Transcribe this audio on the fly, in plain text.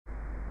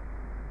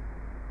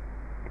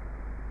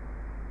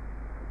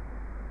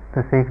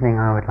This evening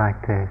I would like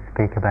to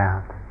speak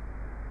about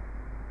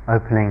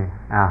opening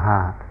our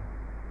heart.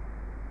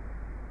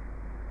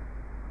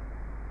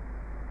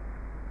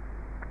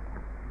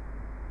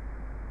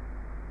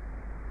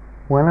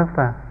 One of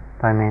the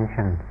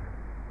dimensions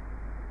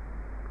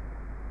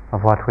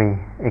of what we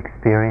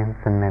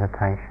experience in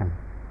meditation,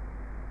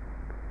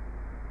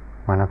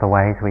 one of the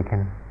ways we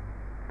can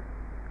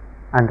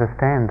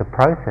understand the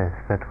process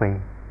that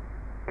we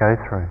go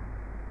through,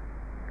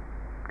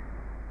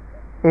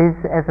 is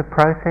as a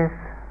process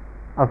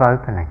of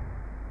opening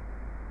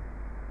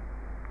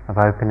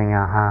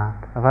our heart,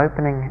 of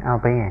opening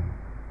our being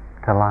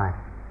to life.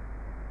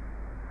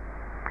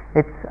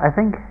 It's, I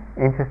think,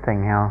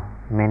 interesting how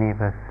many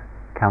of us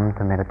come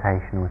to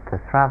meditation with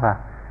this rather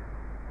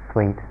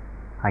sweet,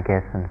 I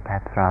guess, and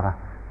perhaps rather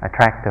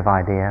attractive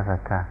idea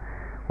that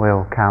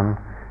we'll come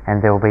and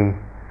there'll be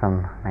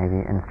some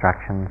maybe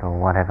instructions or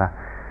whatever,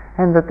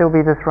 and that there'll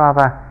be this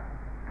rather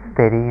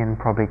steady and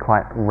probably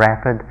quite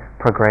rapid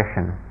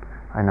progression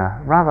in a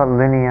rather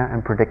linear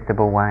and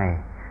predictable way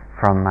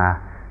from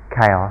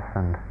chaos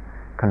and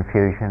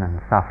confusion and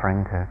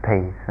suffering to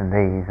peace and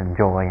ease and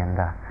joy and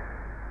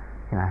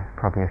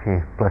probably a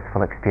few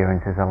blissful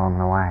experiences along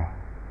the way.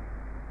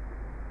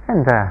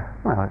 And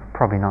well, it's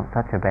probably not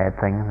such a bad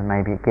thing, and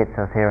maybe it gets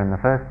us here in the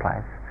first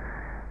place.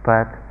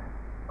 But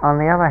on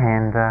the other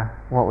hand,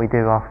 what we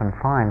do often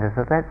find is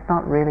that that's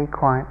not really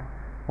quite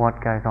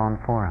what goes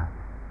on for us.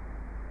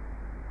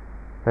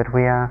 That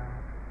we are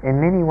in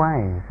many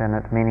ways and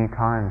at many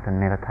times in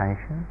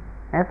meditation,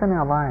 as in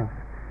our lives,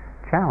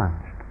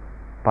 challenged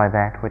by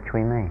that which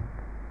we meet.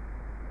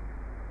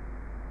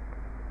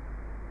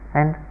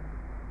 And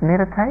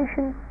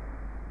meditation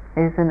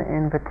is an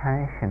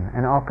invitation,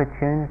 an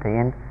opportunity,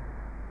 and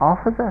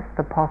offers us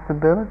the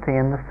possibility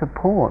and the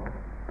support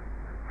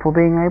for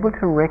being able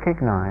to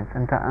recognize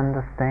and to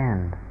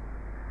understand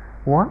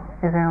what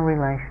is our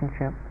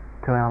relationship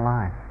to our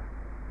life.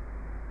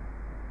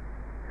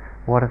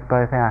 What is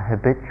both our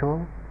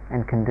habitual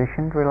and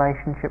conditioned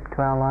relationship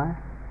to our life,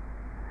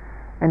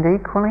 and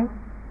equally,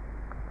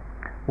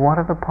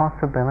 what are the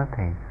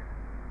possibilities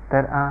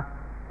that are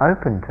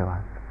open to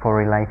us for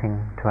relating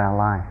to our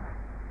life.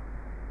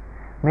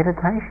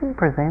 Meditation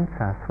presents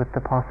us with the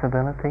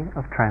possibility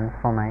of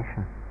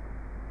transformation.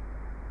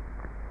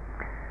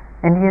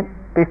 And yet,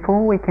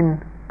 before we can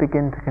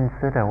begin to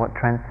consider what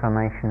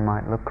transformation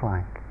might look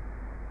like,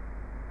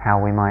 how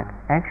we might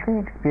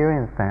actually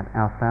experience that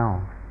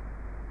ourselves,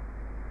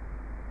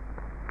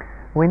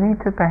 we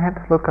need to perhaps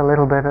look a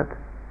little bit at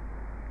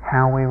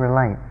how we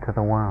relate to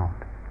the world.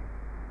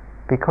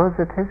 Because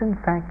it is in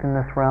fact in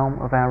this realm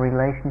of our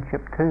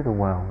relationship to the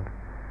world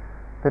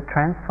that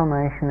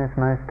transformation is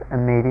most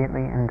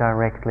immediately and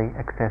directly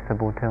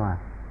accessible to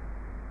us.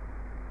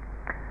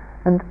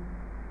 And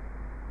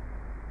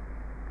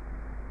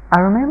I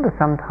remember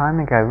some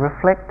time ago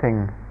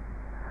reflecting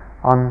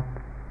on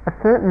a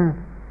certain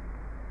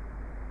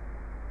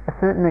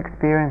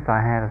experience I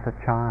had as a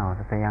child,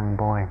 as a young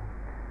boy.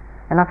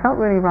 And I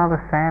felt really rather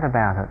sad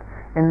about it,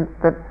 in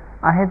that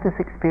I had this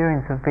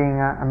experience of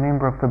being a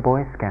member of the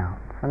Boy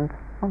Scouts, and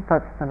not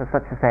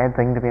such a sad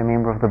thing to be a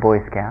member of the Boy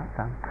Scouts,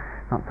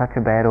 not such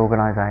a bad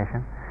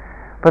organisation,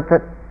 but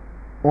that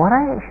what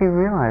I actually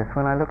realised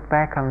when I looked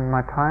back on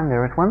my time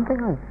there is one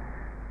thing I'd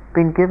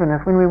been given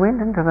is when we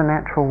went into the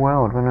natural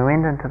world, when we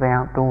went into the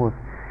outdoors,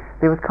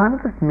 there was kind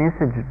of this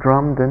message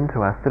drummed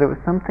into us that it was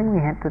something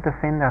we had to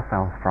defend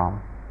ourselves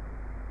from.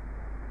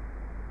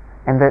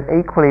 And that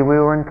equally we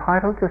were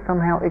entitled to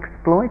somehow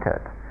exploit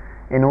it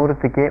in order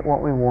to get what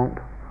we want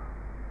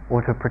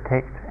or to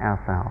protect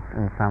ourselves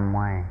in some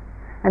way.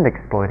 And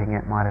exploiting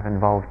it might have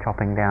involved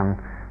chopping down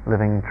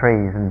living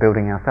trees and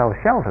building ourselves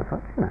shelters,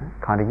 which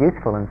kind of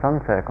useful in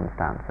some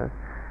circumstances.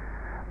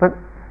 But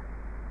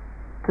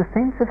the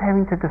sense of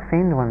having to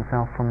defend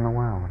oneself from the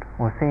world,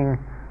 or seeing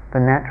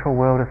the natural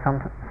world as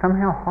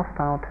somehow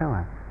hostile to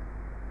us,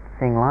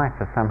 seeing life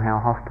as somehow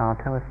hostile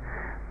to us,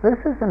 this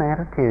is an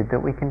attitude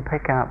that we can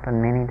pick up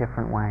in many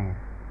different ways.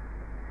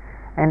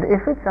 And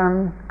if it's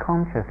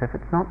unconscious, if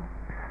it's not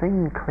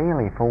seen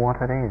clearly for what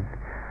it is,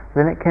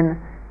 then it can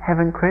have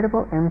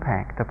incredible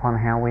impact upon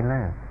how we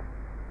live.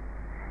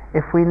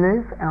 If we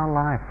live our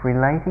life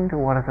relating to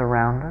what is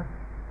around us,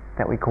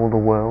 that we call the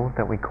world,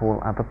 that we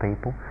call other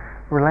people,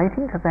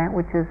 relating to that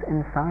which is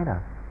inside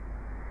us,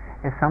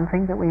 is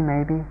something that we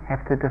maybe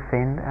have to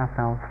defend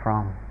ourselves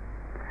from,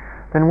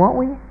 then what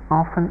we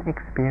often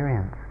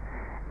experience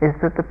is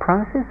that the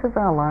process of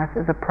our life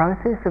is a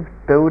process of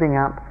building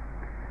up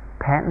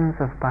patterns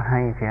of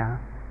behavior,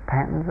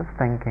 patterns of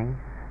thinking,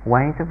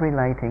 ways of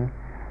relating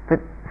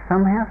that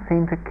somehow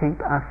seem to keep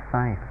us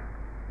safe,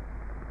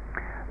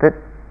 that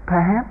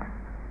perhaps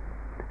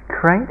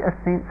create a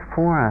sense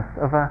for us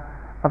of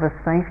a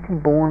safety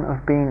born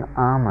of being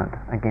armoured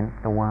against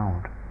the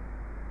world,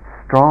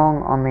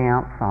 strong on the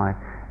outside,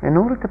 in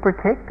order to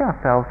protect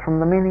ourselves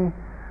from the many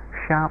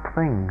sharp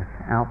things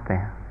out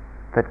there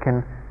that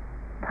can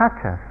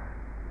touch us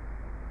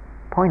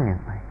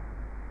poignantly,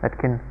 that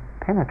can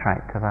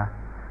penetrate to the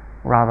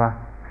rather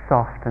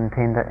soft and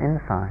tender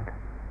inside.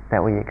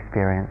 that we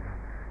experience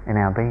in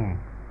our being.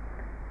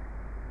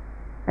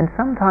 And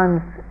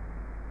sometimes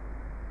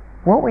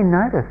what we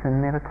notice in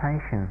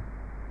meditation,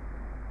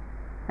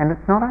 and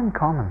it's not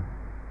uncommon,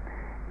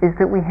 is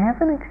that we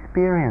have an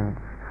experience,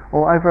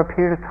 or over a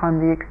period of time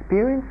the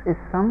experience is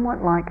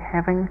somewhat like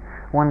having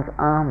one's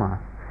armor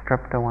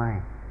stripped away.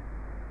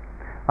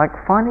 Like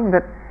finding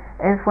that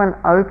as one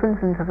opens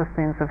into the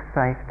sense of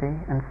safety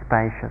and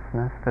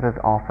spaciousness that is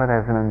offered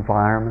as an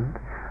environment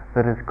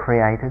that is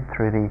created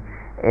through the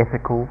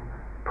ethical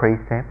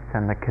precepts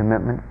and the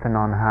commitments to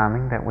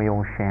non-harming that we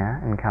all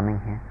share in coming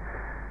here,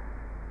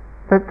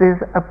 that there's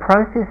a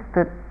process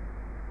that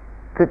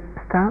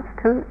starts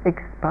to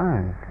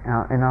expose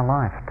in our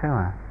life to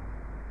us.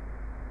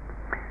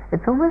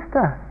 It's almost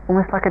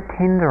like a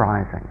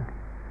tenderizing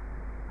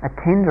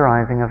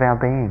of our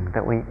being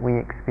that we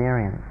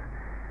experience,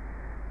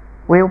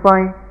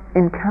 whereby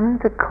in coming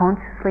to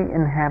consciously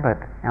inhabit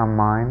our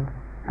mind,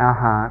 our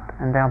heart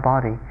and our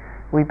body,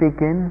 we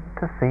begin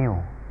to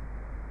feel.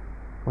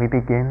 We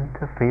begin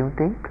to feel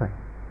deeply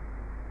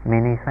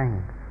many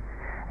things.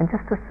 And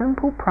just a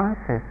simple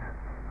process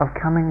of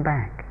coming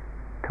back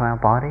to our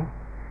body,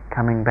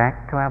 coming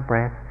back to our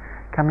breath,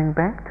 coming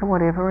back to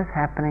whatever is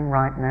happening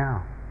right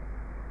now.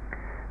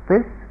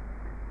 This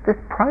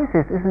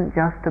process isn't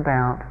just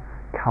about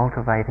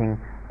cultivating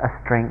a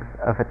strength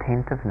of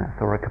attentiveness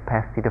or a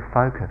capacity to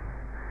focus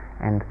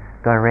and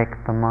direct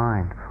the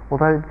mind,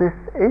 although this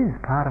is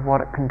part of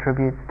what it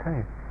contributes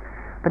to.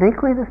 But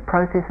equally, this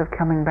process of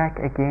coming back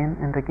again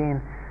and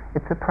again,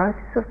 it's a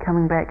process of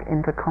coming back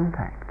into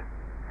contact,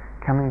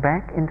 coming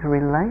back into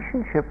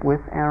relationship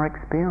with our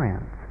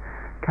experience,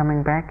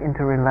 coming back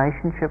into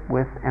relationship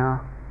with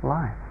our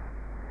life.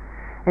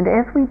 And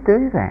as we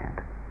do that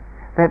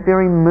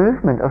very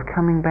movement of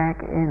coming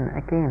back in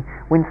again,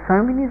 when so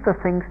many of the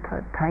things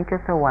take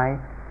us away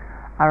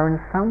are in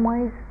some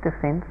ways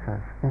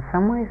defenses, in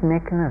some ways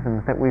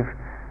mechanisms that we've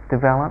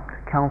developed,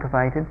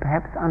 cultivated,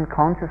 perhaps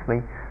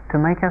unconsciously, to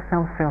make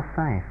ourselves feel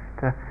safe,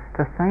 to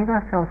save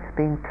ourselves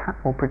being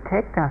or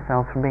protect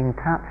ourselves from being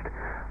touched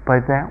by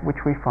that which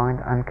we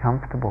find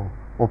uncomfortable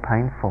or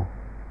painful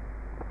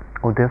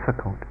or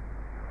difficult.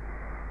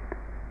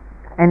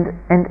 And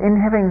in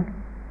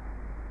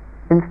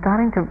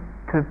starting to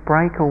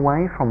break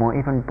away from or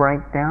even break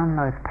down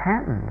those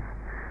patterns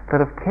that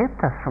have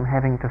kept us from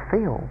having to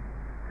feel,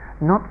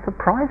 not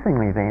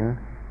surprisingly then,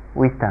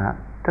 we start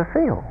to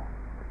feel.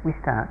 We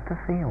start to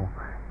feel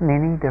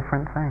many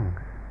different things.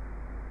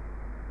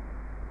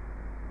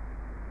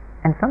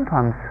 And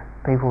sometimes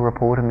people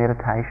report in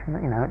meditation that,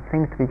 it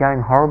seems to be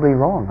going horribly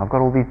wrong. I've got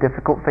all these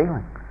difficult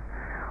feelings.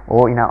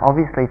 Or,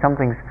 obviously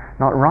something's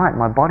not right.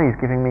 My body's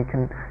giving me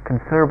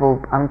considerable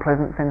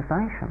unpleasant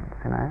sensations.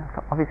 So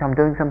obviously I'm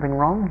doing something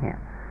wrong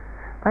here.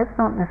 That's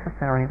not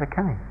necessarily the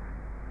case.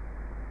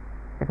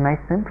 It may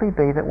simply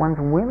be that one's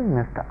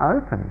willingness to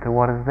open to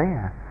what is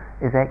there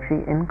is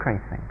actually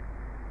increasing.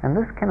 And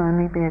this can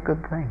only be a good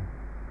thing.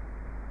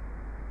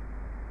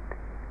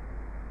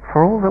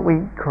 For all that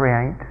we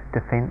create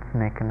defense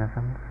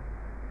mechanisms,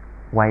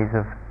 ways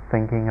of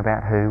thinking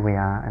about who we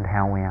are and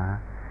how we are,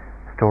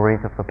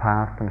 stories of the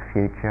past and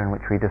future in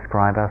which we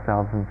describe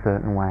ourselves in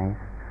certain ways,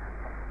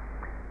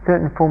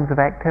 certain forms of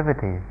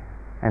activity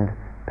and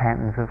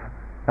patterns of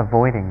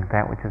avoiding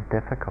that which is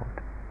difficult.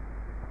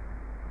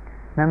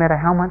 No matter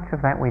how much of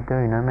that we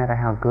do, no matter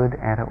how good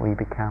at it we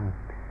become,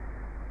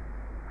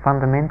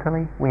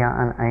 fundamentally we are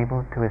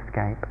unable to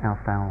escape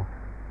ourselves.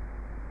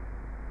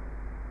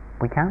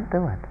 We can't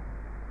do it,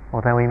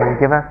 although we may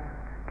give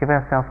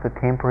ourselves the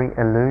temporary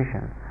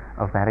illusion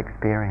of that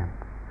experience.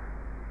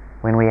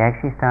 When we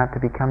actually start to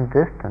become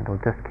distant or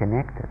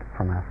disconnected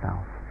from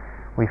ourselves,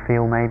 we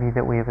feel maybe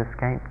that we have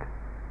escaped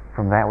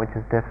from that which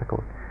is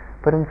difficult.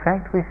 But in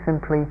fact, we're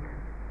simply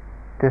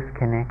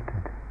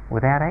disconnected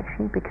without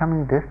actually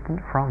becoming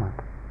distant from it.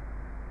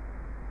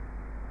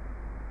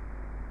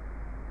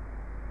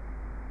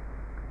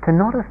 To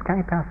not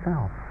escape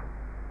ourselves,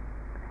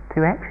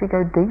 to actually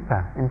go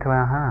deeper into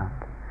our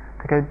heart,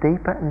 to go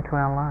deeper into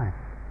our life.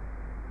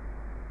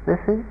 This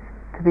is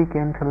to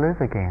begin to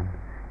live again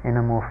in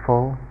a more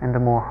full and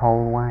a more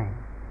whole way.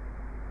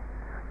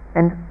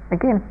 And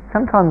again,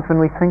 sometimes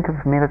when we think of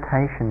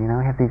meditation, we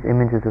have these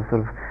images of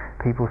sort of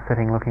people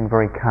sitting looking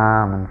very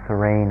calm and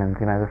serene and,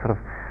 they're sort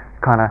of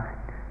kind of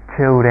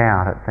chilled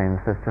out, it seems.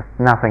 There's just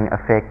nothing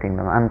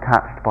affecting them,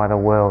 untouched by the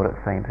world, it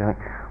seems. You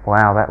think,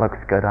 wow, that looks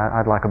good.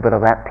 I'd like a bit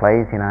of that,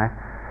 please, And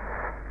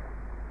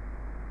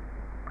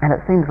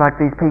it seems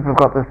like these people have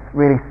got this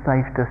really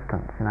safe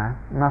distance,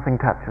 Nothing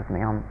touches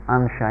me. I'm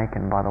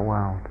unshaken by the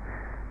world.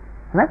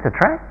 And that's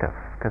attractive,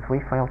 because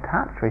we feel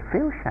touched, we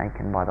feel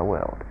shaken by the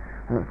world,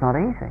 and it's not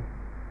easy.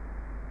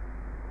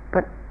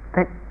 But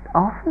that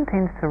often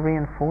tends to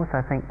reinforce,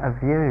 I think, a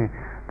view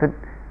that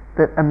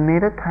a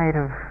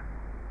meditative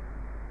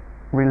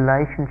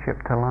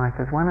relationship to life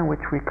is one in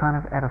which we're kind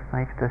of at a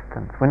safe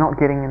distance. We're not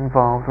getting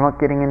involved, we're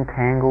not getting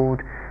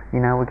entangled,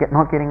 we're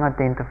not getting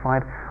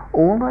identified.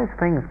 All those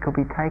things could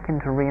be taken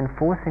to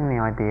reinforcing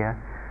the idea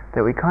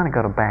that we kind of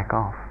got to back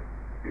off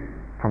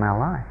from our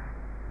life.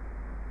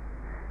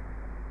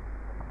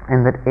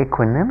 And that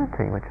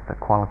equanimity, which is a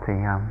quality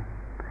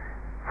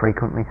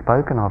frequently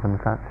spoken of in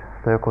such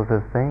circles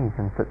as these,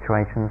 in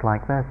situations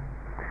like this,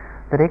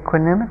 that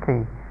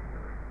equanimity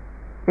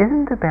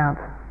isn't about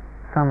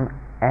some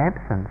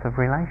absence of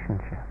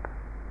relationship.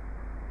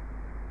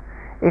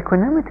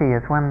 Equanimity,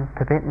 as one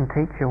Tibetan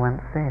teacher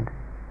once said,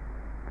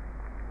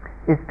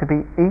 is to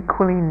be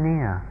equally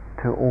near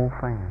to all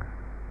things.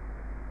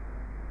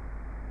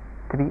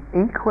 To be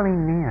equally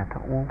near to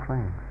all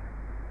things.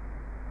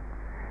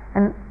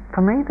 And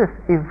for me, this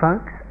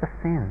evokes a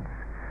sense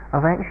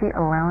of actually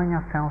allowing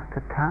ourselves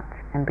to touch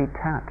and be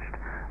touched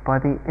by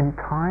the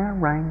entire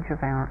range of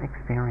our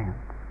experience,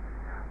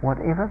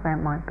 whatever that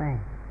might be.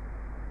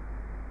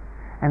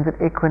 And that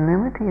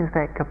equanimity is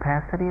that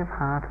capacity of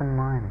heart and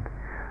mind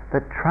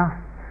that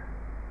trusts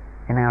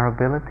in our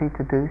ability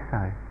to do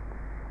so,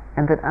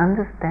 and that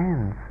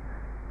understands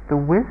the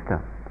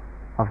wisdom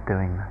of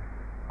doing this,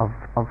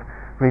 of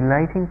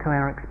relating to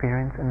our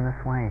experience in this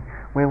way,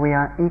 where we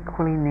are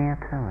equally near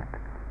to it.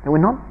 That we're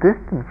not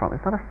distant from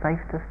it. It's not a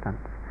safe distance.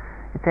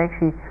 It's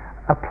actually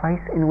a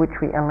place in which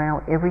we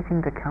allow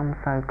everything to come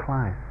so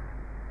close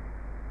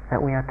that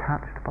we are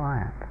touched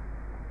by it.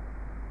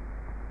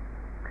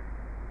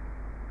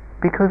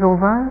 Because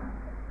although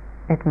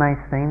it may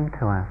seem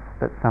to us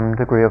that some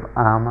degree of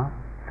armor,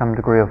 some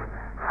degree of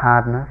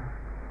hardness,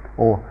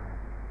 or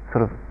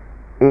sort of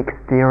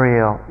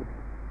exterior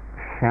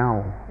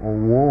shell or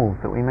walls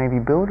that we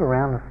maybe build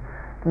around us,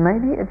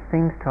 maybe it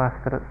seems to us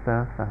that it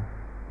serves us.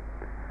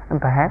 And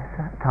perhaps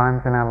at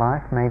times in our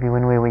life, maybe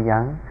when we were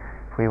young,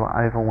 if we were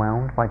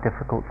overwhelmed by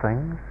difficult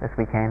things, as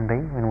we can be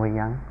when we're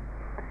young,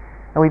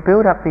 and we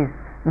build up these,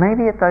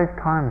 maybe at those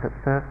times it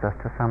serves us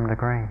to some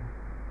degree.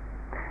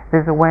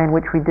 There's a way in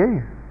which we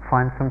do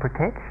find some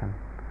protection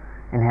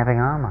in having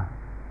armor.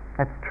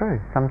 That's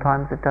true.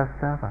 Sometimes it does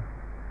serve us.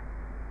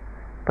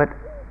 But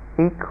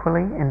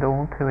equally and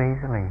all too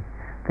easily,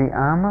 the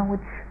armor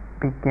which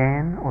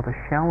began, or the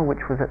shell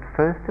which was at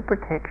first a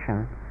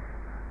protection,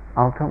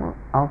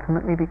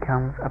 ultimately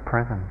becomes a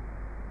prison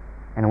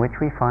in which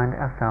we find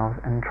ourselves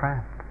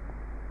entrapped.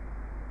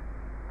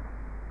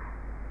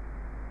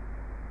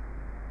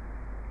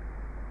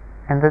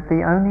 And that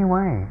the only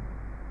way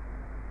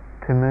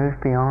to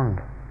move beyond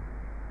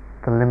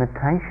the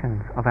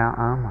limitations of our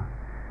armor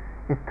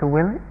is to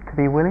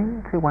be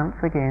willing to once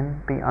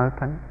again be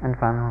open and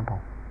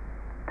vulnerable,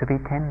 to be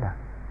tender.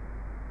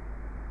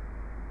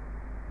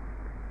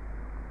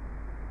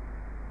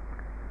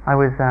 I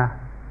was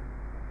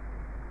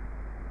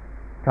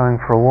going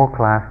for a walk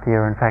last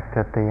year, in fact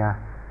at the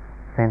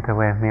centre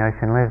where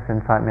Mioshin lives,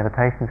 Insight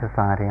Meditation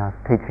Society. I was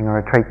teaching a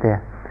retreat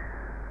there,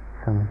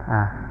 some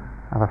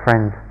other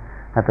friends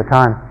at the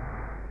time,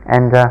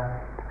 and I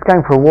was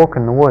going for a walk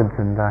in the woods,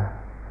 and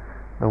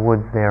the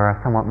woods there are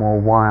somewhat more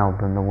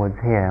wild than the woods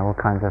here, all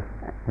kinds of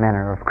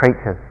manner of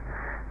creatures,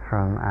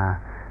 from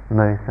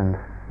moose and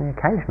the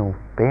occasional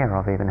bear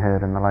I've even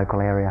heard in the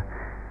local area,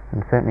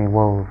 and certainly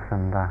wolves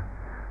and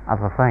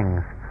other things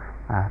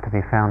to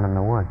be found in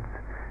the woods.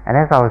 And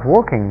as I was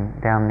walking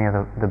down near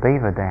the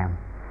beaver dam,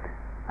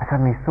 I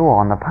suddenly saw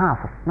on the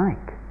path a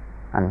snake.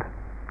 And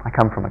I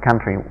come from a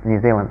country, New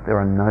Zealand, there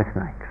are no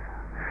snakes.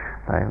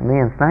 So me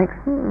and snakes,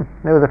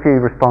 there was a few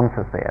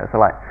responses there.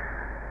 So like,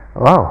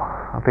 oh,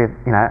 I feel,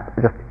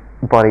 just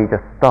body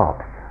just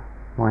stops.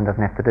 Mind doesn't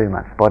have to do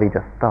much. Body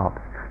just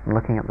stops. I'm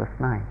looking at the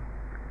snake.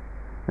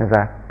 There's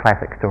a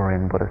classic story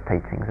in Buddhist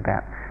teachings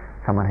about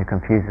someone who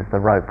confuses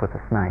the rope with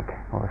a snake,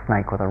 or the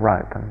snake with a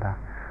rope, and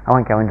I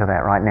won't go into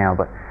that right now,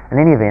 but in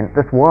any event,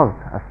 this was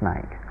a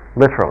snake,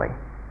 literally,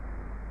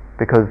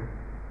 because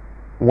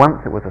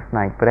once it was a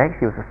snake, but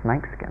actually it was a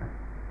snakeskin.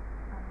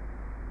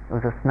 It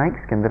was a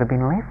snakeskin that had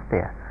been left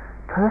there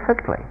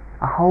perfectly,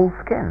 a whole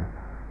skin,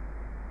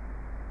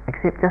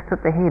 except just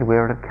at the head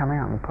where it had come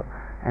out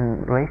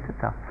and released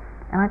itself.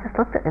 And I just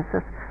looked at it,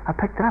 I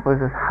picked it up, it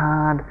was this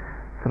hard,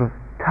 sort of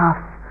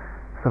tough,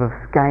 sort of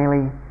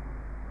scaly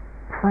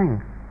thing.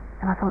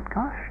 And I thought,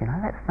 gosh,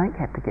 that snake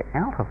had to get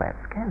out of that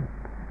skin.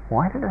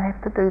 Why did it have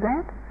to do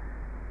that?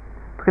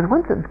 Because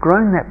once it's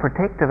grown that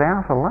protective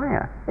outer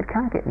layer, it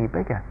can't get any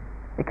bigger.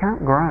 It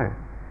can't grow.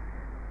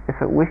 If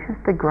it wishes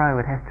to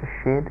grow, it has to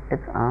shed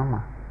its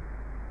armor.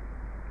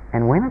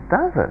 And when it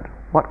does it,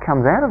 what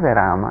comes out of that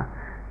armor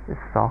is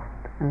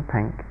soft and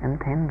pink and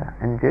tender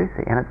and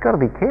juicy. And it's got to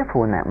be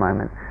careful in that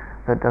moment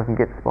that it doesn't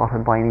get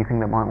spotted by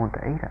anything that might want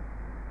to eat it.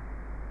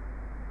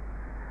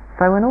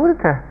 So in order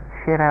to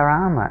shed our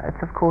armor, it's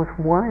of course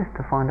wise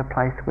to find a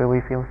place where we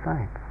feel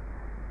safe.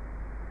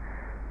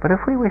 But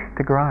if we wish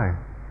to grow,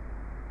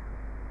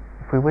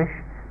 if we wish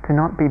to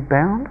not be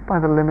bound by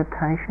the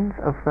limitations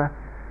of the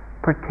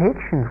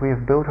protections we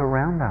have built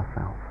around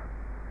ourselves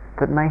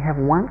that may have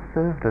once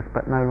served us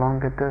but no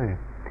longer do,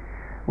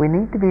 we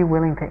need to be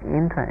willing to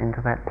enter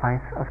into that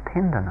place of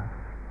tenderness,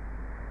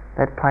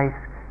 that place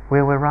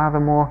where we're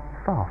rather more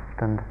soft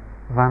and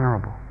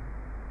vulnerable.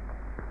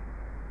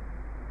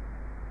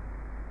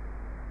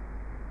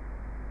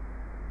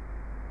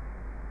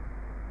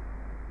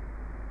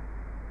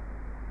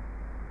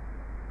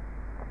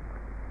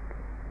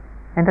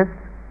 And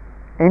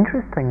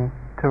interesting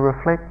to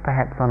reflect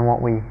perhaps on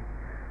what we,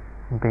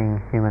 being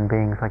human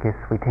beings, I guess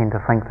we tend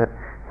to think that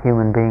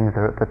human beings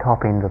are at the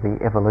top end of the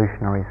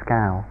evolutionary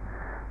scale.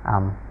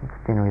 It's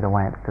generally the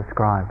way it's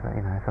described.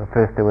 So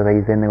first there were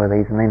these, then there were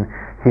these, and then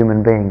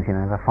human beings.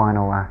 The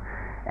final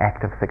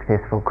act of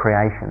successful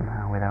creation,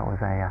 whether it was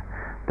a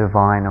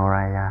divine or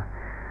a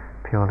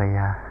purely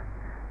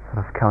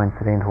sort of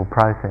coincidental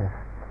process.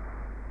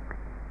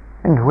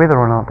 And whether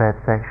or not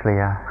that's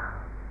actually a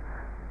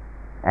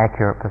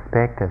accurate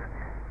perspective,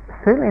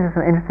 certainly it's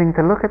interesting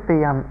to look at the,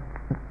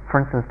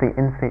 for instance, the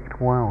insect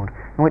world,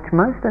 in which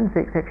most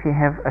insects actually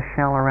have a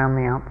shell around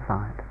the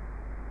outside.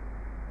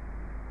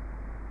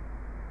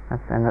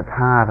 And it's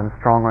hard and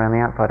strong around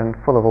the outside and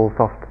full of all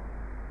soft,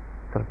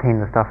 sort of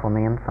tender stuff on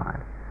the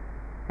inside.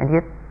 And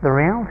yet the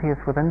reality is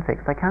with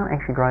insects, they can't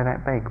actually grow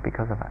that big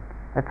because of it.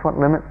 That's what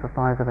limits the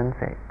size of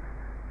insects,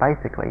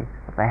 basically,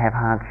 if they have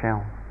hard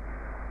shells.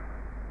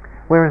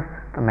 Whereas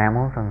the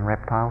mammals and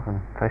reptiles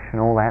and fish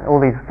and all that, all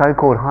these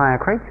so-called higher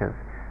creatures,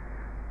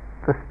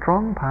 the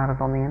strong part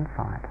is on the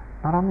inside,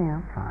 not on the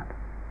outside.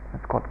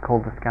 It's what's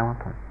called the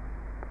skeleton.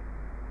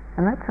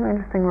 And that's an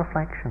interesting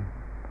reflection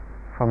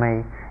for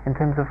me in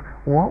terms of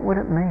what would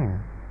it mean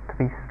to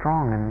be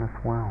strong in this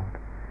world.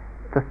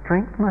 The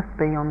strength must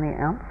be on the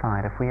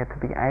outside if we are to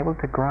be able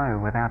to grow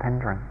without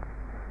hindrance.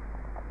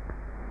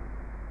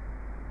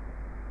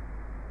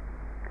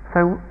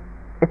 So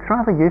it's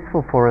rather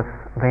useful for us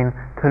then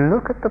to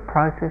look at the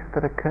process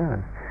that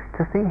occurs,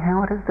 to see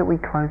how it is that we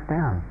close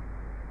down,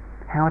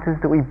 how it is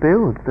that we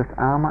build this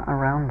armor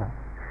around us.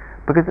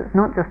 Because it's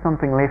not just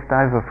something left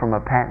over from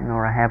a pattern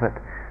or a habit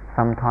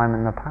sometime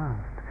in the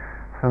past.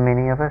 For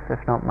many of us,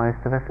 if not most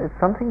of us, it's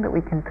something that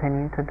we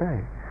continue to do,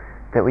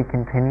 that we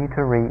continue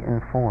to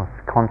reinforce,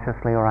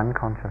 consciously or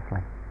unconsciously.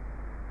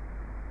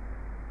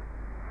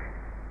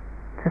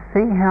 To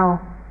see how,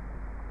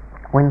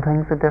 when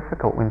things are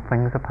difficult, when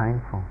things are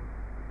painful,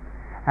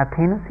 our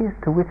tendency is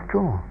to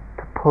withdraw,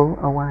 to pull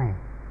away,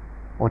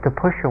 or to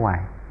push away.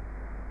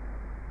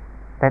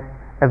 That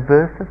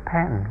aversive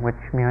pattern which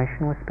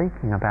Myoshin was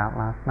speaking about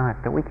last night,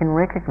 that we can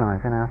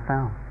recognize in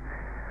ourselves.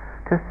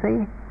 To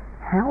see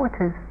how it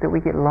is that we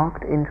get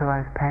locked into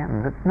those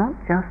patterns. It's not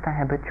just a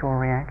habitual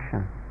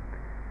reaction.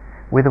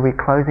 Whether we're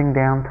closing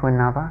down to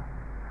another,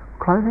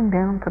 closing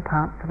down to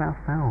parts of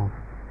ourselves.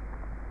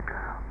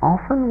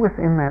 Often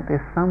within that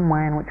there's some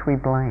way in which we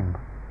blame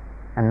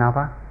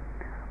another,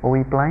 or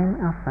we blame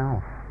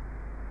ourselves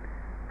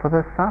for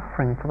the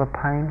suffering, for the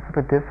pain, for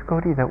the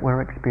difficulty that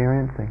we're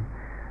experiencing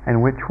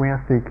and which we are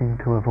seeking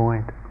to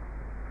avoid.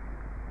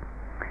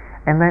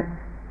 And that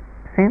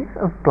sense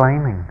of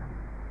blaming,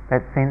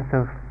 that sense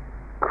of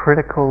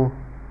critical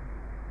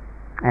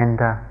and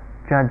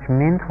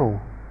judgmental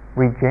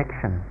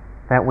rejection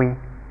that we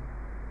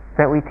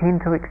tend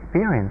to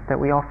experience, that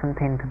we often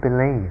tend to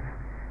believe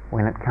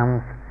when it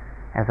comes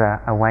as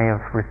a way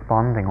of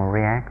responding or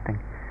reacting,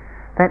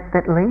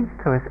 that leads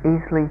to us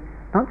easily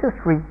not just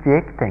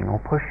rejecting or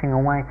pushing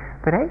away,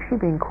 but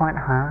actually being quite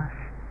harsh,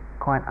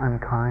 quite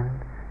unkind,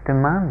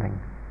 demanding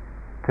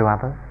to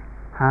others,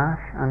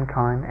 harsh,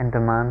 unkind and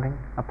demanding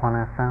upon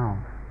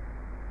ourselves.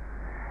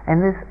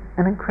 And there's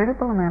an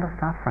incredible amount of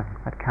suffering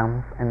that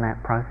comes in that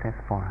process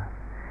for us.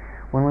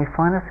 When we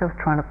find ourselves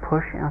trying to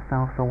push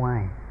ourselves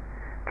away,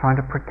 trying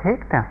to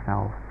protect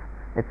ourselves,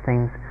 it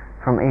seems,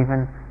 from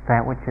even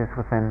that which is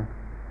within,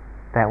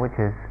 that which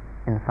is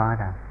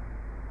inside us.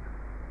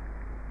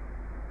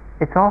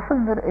 It's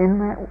often that in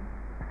that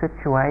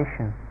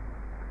situation,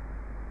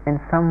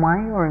 in some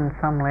way or in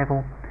some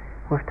level,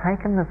 we've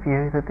taken the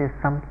view that there's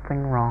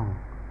something wrong.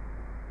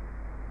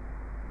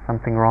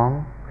 Something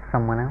wrong with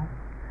someone else.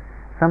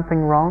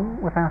 Something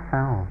wrong with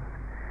ourselves.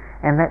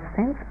 And that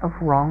sense of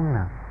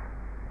wrongness,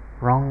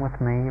 wrong with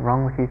me,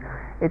 wrong with you,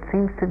 it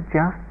seems to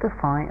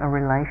justify a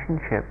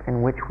relationship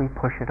in which we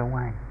push it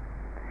away,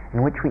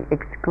 in which we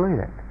exclude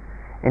it,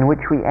 in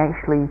which we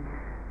actually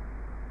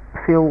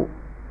feel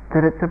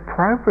that it's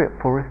appropriate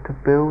for us to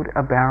build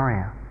a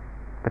barrier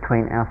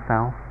between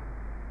ourselves,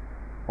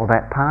 or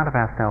that part of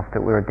ourselves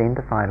that we're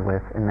identified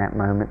with in that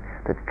moment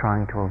that's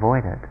trying to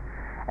avoid it,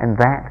 and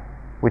that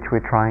which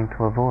we're trying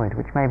to avoid,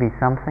 which may be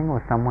something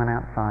or someone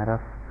outside us,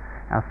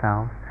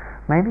 ourselves,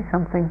 maybe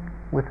something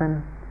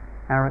within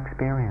our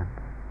experience.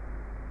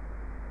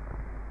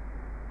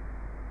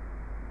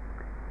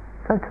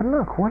 So to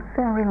look, what's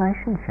our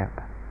relationship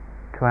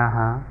to our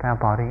heart, our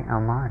body,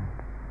 our mind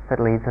that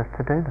leads us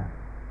to do this?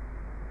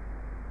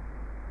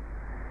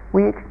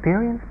 We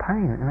experience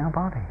pain in our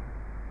body.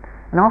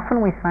 And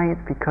often we say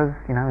it's because,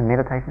 in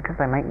meditation, because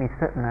they make me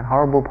sit in that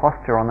horrible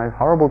posture on those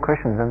horrible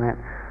cushions in that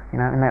in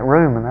that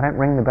room, and they don't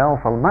ring the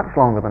bell for much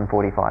longer than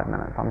 45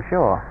 minutes, I'm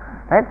sure.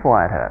 That's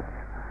why it hurts.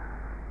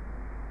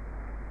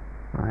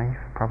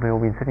 You've probably all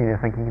been sitting there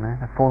thinking,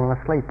 they've fallen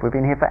asleep. We've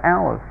been here for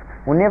hours.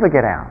 We'll never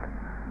get out.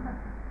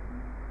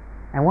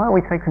 And why are we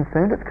so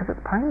concerned? It's because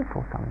it's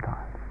painful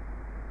sometimes.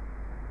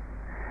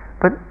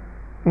 But,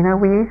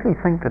 we easily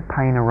think that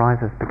pain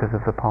arises because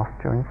of the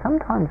posture, and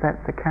sometimes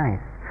that's the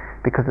case,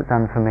 because it's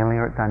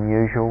unfamiliar, it's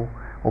unusual,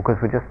 or because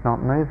we're just not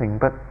moving.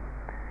 But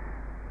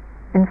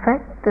in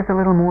fact, there's a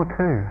little more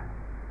to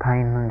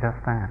pain than just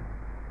that.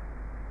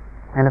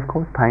 And of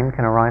course, pain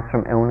can arise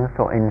from illness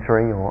or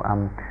injury or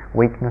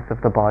weakness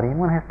of the body, and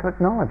one has to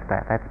acknowledge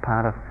that. That's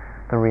part of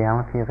the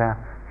reality of our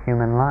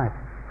human life.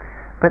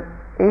 But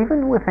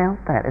even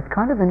without that, it's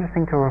kind of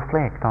interesting to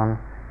reflect on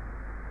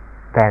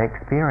that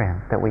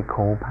experience that we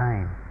call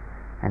pain,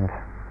 and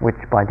which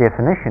by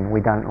definition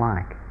we don't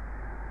like.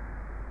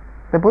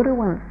 The Buddha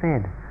once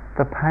said,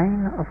 the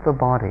pain of the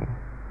body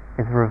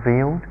is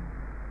revealed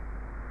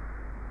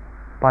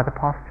by the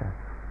postures.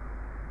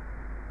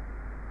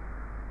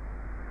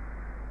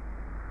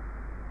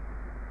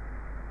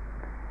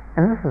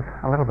 And this is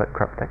a little bit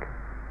cryptic,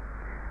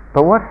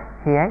 but what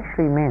he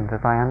actually meant, as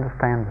I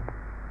understand it,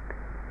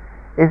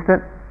 is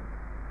that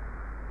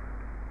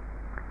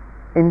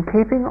in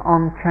keeping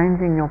on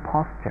changing your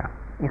posture,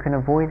 you can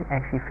avoid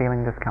actually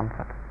feeling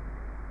discomfort.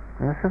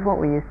 And this is what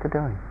we're used to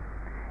doing.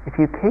 If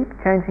you keep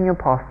changing your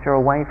posture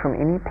away from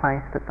any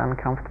place that's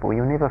uncomfortable,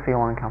 you'll never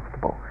feel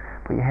uncomfortable,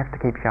 but you have to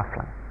keep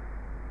shuffling.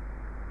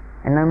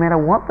 And no matter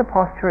what the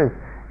posture is,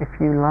 if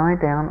you lie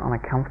down on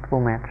a comfortable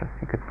mattress,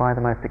 you could buy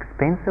the most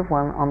expensive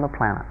one on the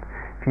planet.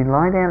 If you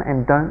lie down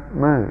and don't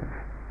move,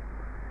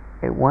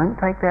 it won't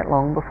take that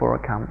long before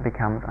it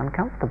becomes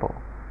uncomfortable.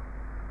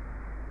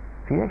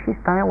 If you actually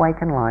stay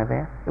awake and lie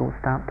there, it will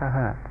start to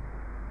hurt.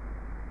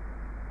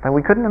 So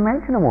we couldn't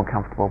imagine a more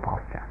comfortable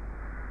posture.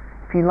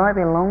 If you lie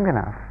there long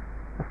enough,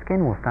 the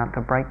skin will start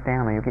to break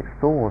down and you'll get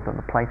sores at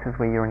the places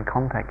where you're in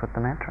contact with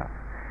the mattress.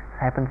 This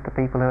happens to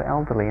people who are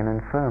elderly and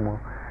infirm or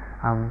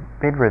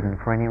bedridden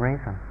for any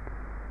reason.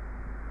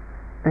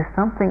 There's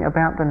something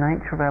about the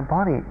nature of our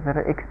body that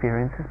it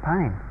experiences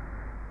pain.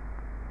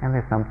 And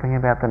there's something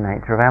about the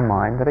nature of our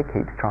mind that it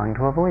keeps trying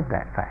to avoid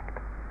that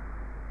fact.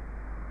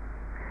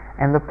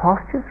 And the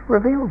postures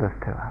reveal this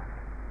to us,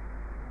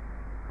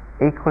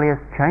 equally as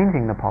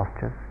changing the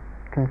postures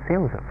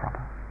conceals it from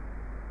us.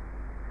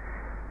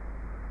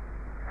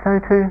 So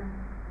to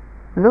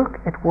look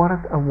at what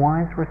is a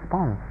wise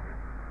response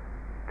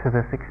to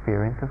this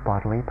experience of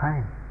bodily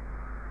pain.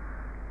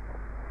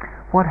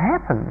 What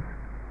happens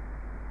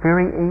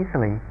very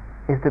easily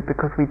is that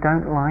because we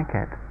don't like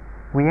it,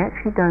 we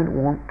actually don't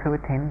want to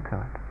attend to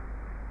it.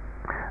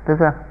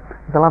 There's a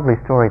lovely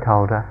story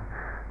told,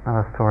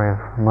 another story of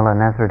Mullah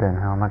Nasruddin,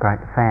 who I'm a great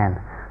fan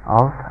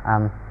of.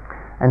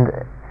 And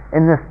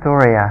in this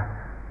story,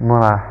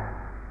 Mullah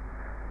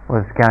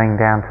was going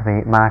down to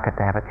the market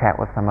to have a chat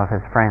with some of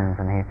his friends,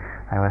 and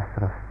they were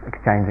sort of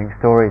exchanging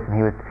stories, and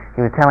he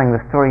was telling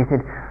the story. He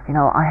said,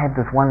 I had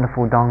this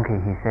wonderful donkey,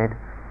 he said.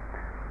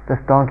 This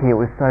donkey, it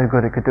was so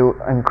good, it could do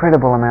an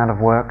incredible amount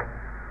of work,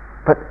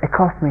 but it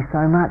cost me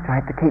so much,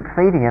 I had to keep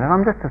feeding it, and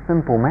I'm just a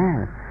simple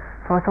man.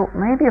 So I thought,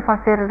 maybe if I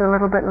fed it a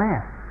little bit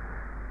less.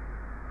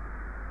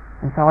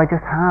 And so I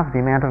just halved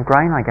the amount of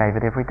grain I gave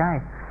it every day.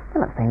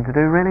 And it seemed to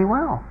do really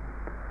well.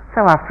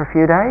 So after a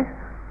few days,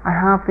 I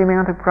halved the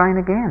amount of grain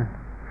again.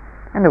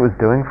 And it was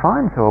doing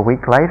fine, so a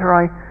week later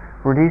I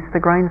reduced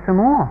the grain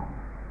some more.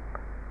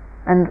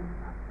 And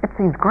it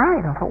seemed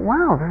great. I thought,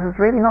 wow, this is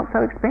really not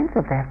so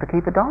expensive to have to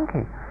keep a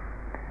donkey.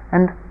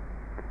 And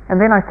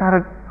then I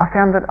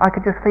found that I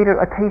could just feed it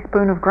a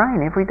teaspoon of grain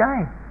every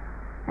day.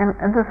 And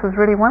this was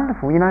really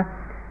wonderful,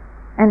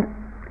 And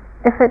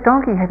if that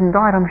donkey hadn't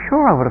died, I'm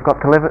sure I would have got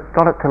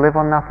it to live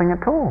on nothing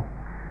at all.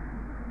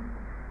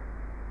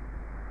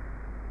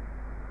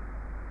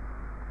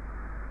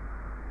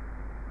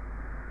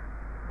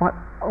 What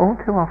all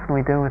too often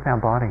we do with our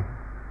body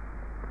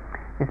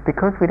is,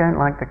 because we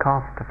don't like the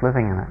cost of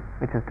living in it,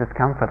 which is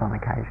discomfort on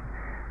occasion,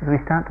 is we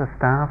start to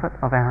starve it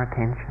of our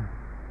attention.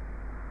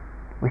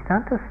 We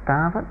start to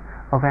starve it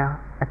of our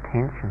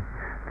attention.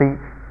 The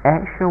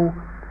actual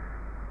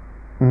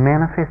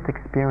manifest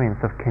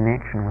experience of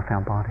connection with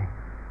our body.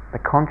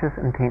 The conscious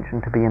intention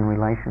to be in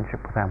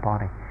relationship with our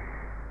body.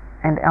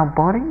 And our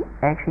body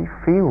actually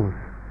feels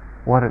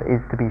what it is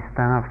to be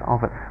starved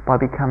of it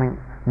by becoming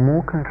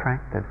more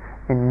contracted,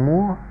 in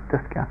more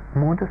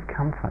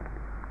discomfort,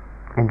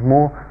 and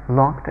more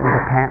locked into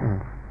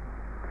patterns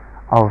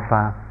of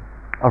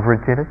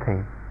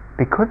rigidity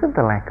because of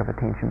the lack of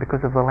attention,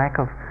 because of the lack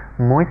of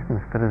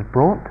moistness that is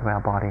brought to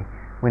our body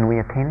when we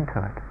attend to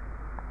it,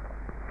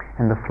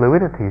 and the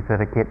fluidities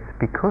that it gets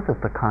because of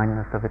the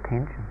kindness of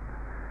attention.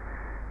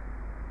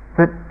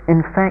 That in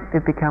fact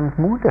it becomes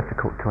more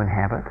difficult to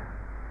inhabit,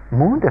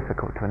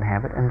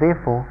 and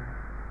therefore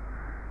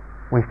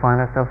we find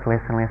ourselves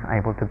less and less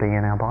able to be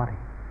in our body.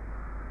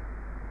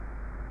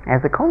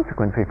 As a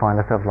consequence, we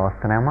find ourselves lost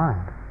in our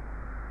mind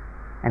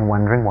and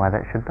wondering why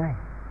that should be.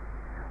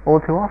 All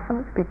too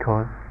often it's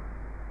because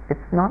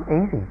it's not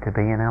easy to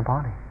be in our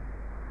body.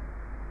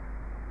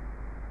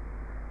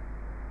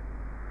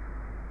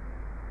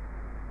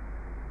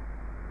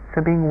 So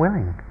being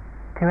willing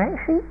to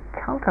actually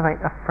cultivate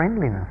a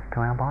friendliness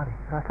to our body.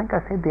 As I think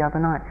I said the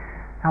other night,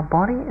 our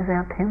body is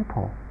our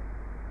temple.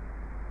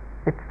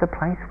 It's the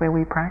place where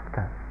we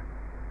practice.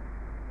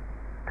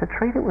 To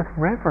treat it with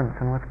reverence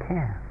and with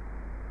care.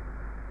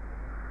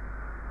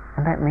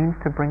 And that means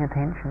to bring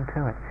attention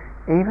to it,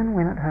 even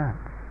when it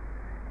hurts,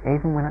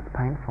 even when it's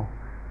painful.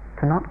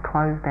 to not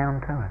close down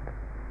to it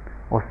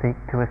or seek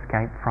to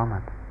escape from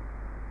it.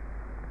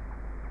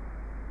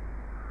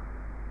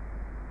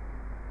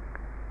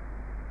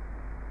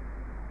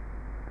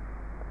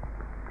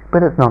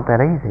 But it's not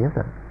that easy, is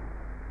it?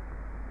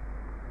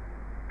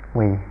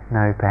 We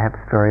know perhaps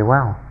very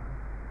well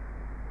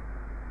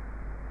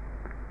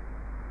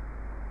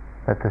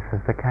that this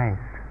is the case,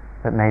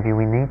 that maybe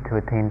we need to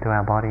attend to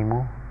our body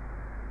more.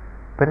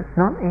 But it's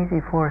not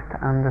easy for us to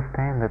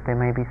understand that there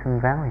may be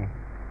some value,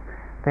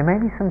 there may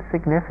be some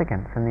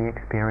significance in the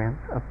experience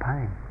of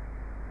pain.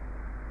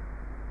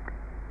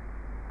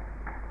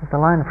 There's a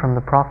line from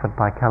the Prophet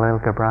by Khalil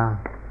Gibran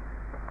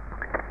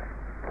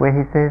where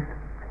he says,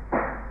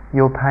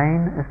 "Your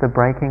pain is the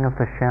breaking of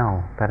the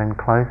shell that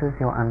encloses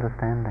your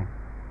understanding.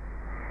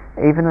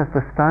 Even as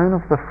the stone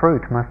of the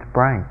fruit must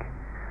break,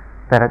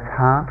 that its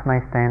heart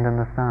may stand in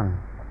the sun,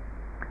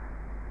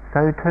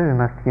 so too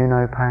must you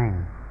know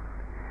pain.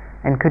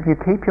 And could you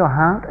keep your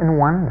heart in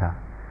wonder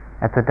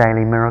at the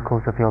daily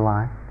miracles of your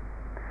life,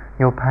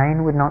 your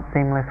pain would not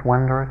seem less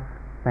wondrous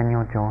than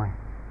your joy."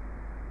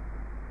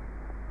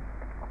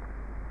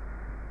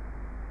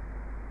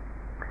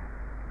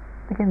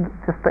 Again,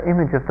 just the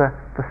image of the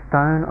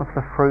stone of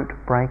the fruit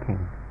breaking,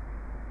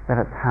 that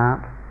its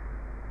heart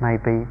may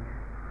be,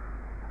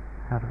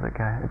 how does it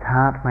go? Its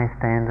heart may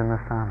stand in the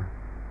sun.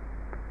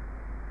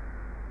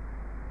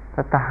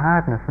 That the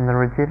hardness and the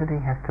rigidity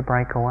has to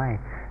break away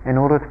in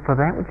order for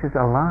that which is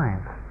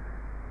alive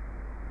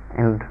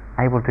and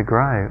able to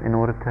grow in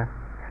order to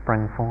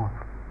spring forth.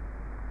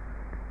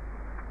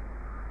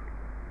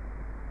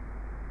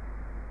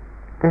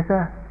 There's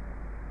a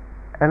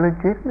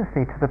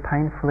legitimacy to the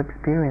painful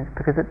experience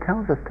because it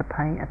tells us to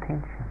pay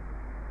attention.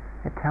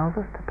 It tells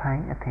us to pay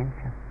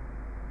attention.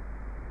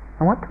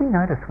 And what do we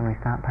notice when we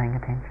start paying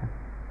attention?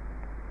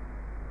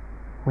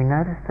 We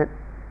notice that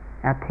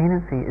our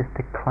tendency is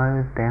to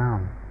close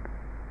down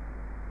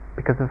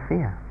because of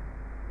fear.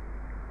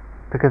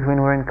 Because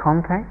when we're in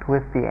contact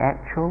with the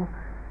actual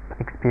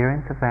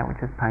experience of that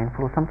which is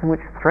painful, or something which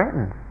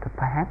threatens to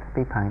perhaps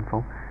be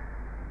painful,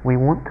 we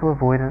want to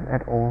avoid it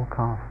at all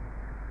costs.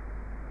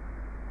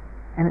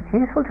 And it's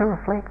useful to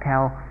reflect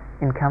how,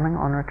 in coming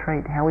on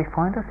retreat, how we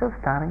find ourselves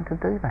starting to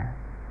do that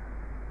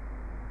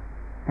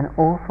in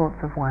all sorts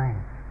of ways.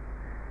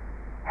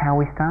 How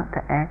we start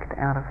to act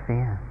out of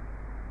fear.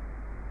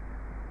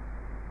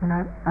 You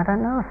know, I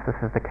don't know if this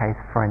is the case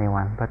for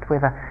anyone, but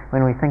whether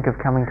when we think of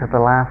coming to the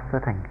last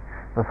sitting,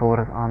 the thought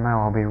is, oh no,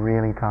 I'll be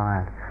really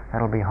tired.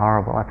 That'll be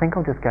horrible. I think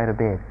I'll just go to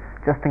bed,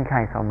 just in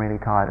case I'm really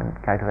tired and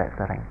go to that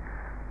sitting.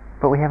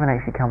 But we haven't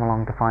actually come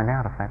along to find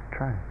out if that's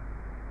true.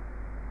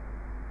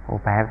 Or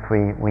perhaps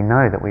we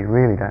know that we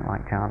really don't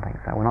like chanting,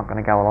 so we're not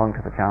going to go along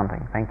to the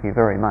chanting. Thank you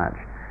very much.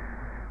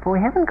 But we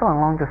haven't gone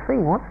along to see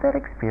what's that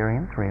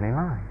experience really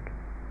like.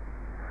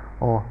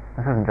 Or,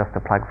 this isn't just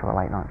a plug for the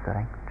late night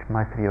sitting, which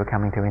most of you are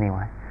coming to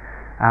anyway.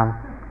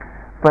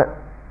 But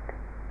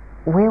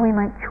where we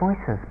make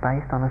choices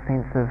based on a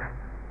sense of,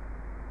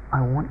 I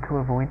want to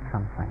avoid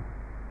something.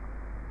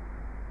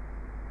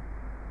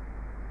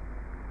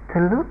 To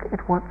look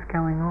at what's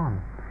going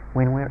on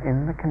when we're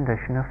in the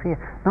condition of fear.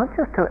 Not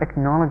just to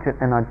acknowledge it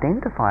and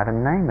identify it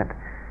and name it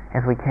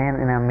as we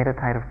can in our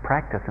meditative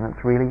practice, and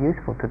it's really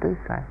useful to do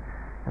so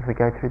as we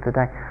go through the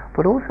day,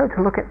 but also to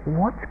look at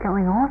what's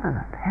going on in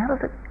it. How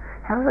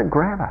does it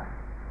grab us?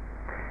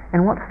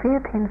 And what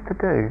fear tends to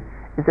do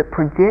is it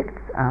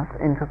projects us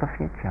into the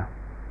future,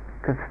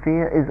 because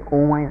fear is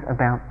always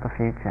about the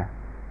future.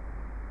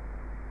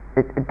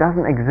 It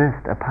doesn't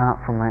exist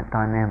apart from that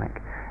dynamic.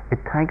 It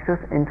takes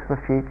us into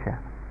the future,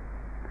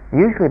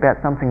 usually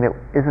about something that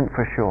isn't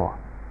for sure,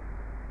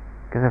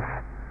 because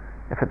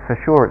if it's for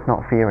sure, it's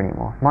not fear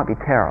anymore. It might be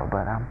terror,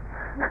 but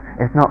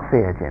it's not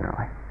fear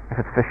generally. If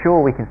it's for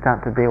sure, we can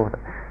start to deal with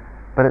it.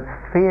 But it's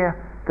fear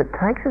that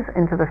takes us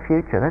into the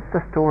future. That's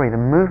the story,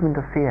 the movement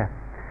of fear.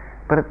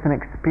 But it's an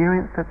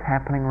experience that's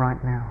happening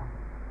right now.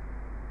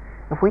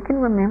 If we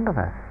can remember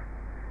this,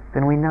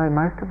 then we know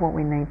most of what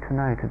we need to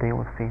know to deal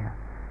with fear.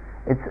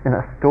 It's in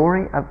a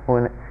story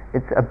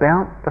it's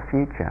about the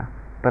future,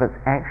 but it's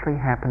actually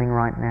happening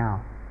right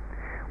now.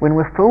 When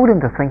we're fooled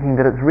into thinking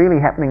that it's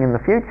really happening in the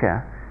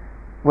future,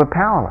 we're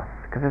powerless,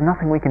 because there's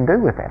nothing we can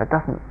do with that. It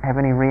doesn't have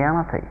any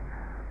reality.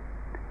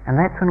 And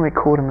that's when we're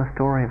caught in the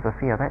story of the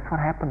fear. That's what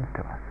happens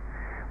to us.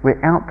 We're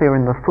out there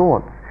in the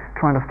thoughts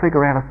trying to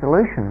figure out a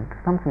solution to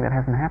something that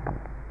hasn't happened,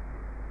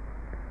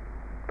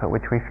 but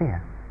which we fear.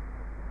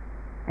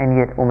 And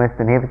yet almost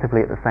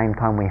inevitably at the same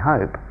time we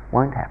hope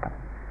won't happen.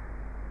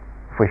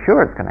 If we're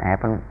sure it's going to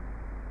happen,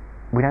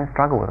 we don't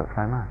struggle with it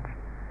so much.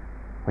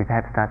 We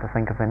perhaps start to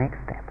think of the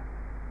next step.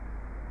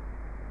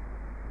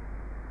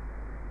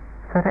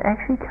 So to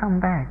actually come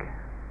back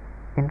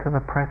into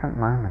the present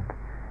moment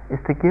is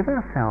to give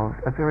ourselves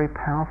a very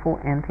powerful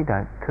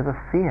antidote to the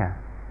fear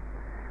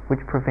which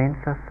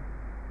prevents us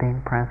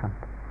being present.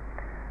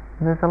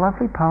 And there's a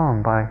lovely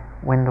poem by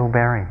Wendell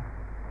Berry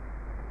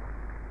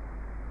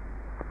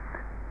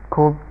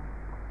called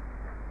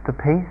The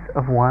Peace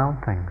of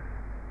Wild Things.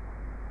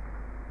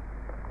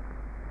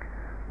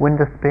 when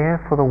despair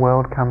for the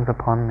world comes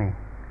upon me,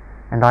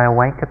 and I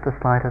awake at the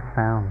slightest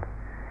sound,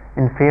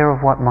 in fear of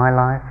what my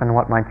life and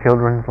what my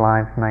children's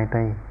lives may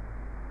be.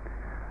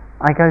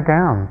 I go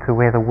down to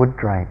where the wood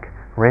drake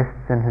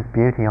rests in his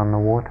beauty on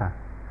the water,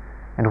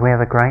 and where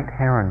the great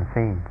heron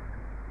feeds.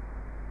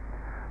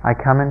 I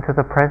come into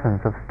the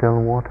presence of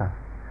still water,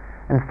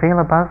 and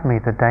feel above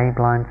me the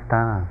day-blind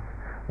stars,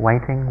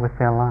 waiting with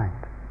their light.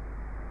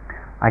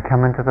 I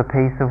come into the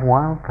peace of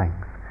wild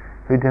things,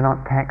 who do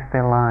not tax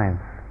their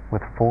lives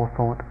with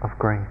forethought of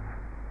grief.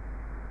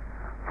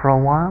 For a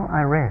while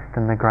I rest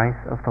in the grace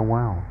of the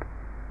world,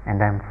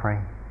 and am free.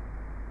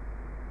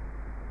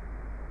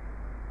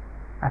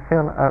 I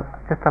feel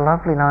just a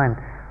lovely line.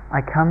 I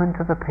come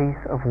into the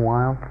peace of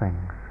wild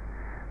things,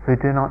 who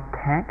do not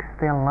tax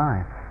their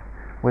life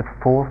with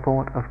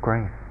forethought of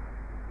grief.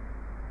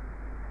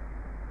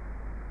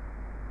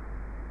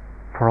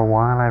 For a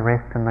while I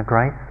rest in the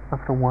grace of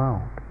the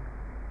world,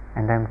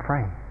 and am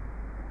free.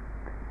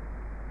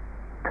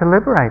 To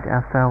liberate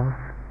ourselves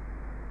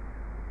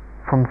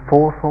from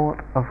forethought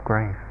of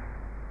grief,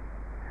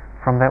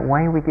 from that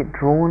way we get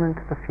drawn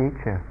into the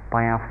future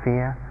by our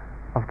fear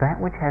of that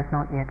which has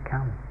not yet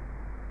come,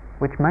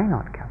 which may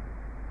not come,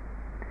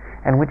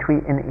 and which we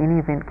in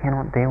any event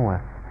cannot deal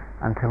with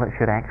until it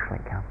should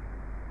actually come.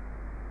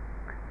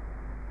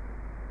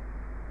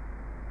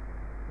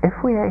 If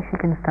we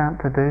actually can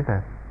start to do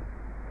this,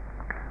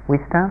 we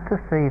start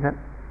to see that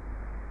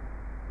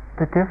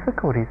the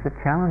difficulties, the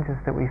challenges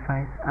that we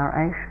face are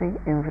actually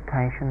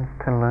invitations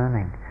to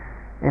learning,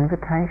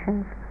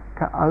 invitations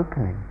to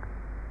opening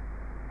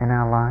in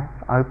our life,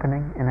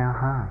 opening in our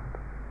heart.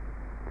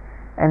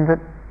 And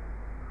that,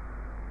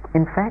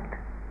 in fact,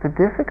 the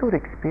difficult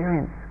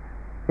experience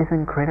is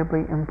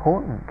incredibly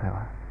important to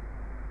us.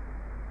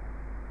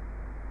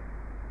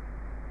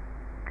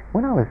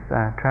 When I was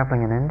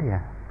travelling in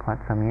India quite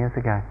some years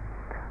ago,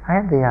 I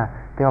had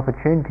the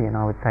opportunity, and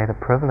I would say the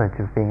privilege,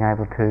 of being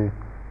able to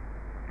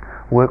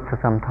work for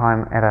some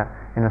time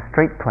in a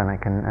street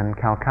clinic in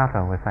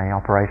Calcutta with an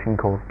operation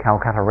called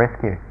Calcutta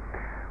Rescue,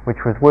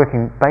 which was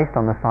working based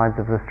on the sides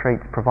of the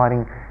streets,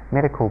 providing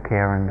medical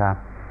care and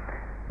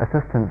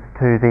assistance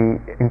to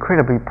the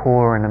incredibly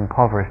poor and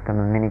impoverished,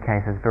 and in many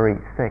cases very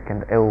sick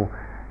and ill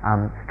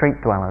street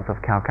dwellers of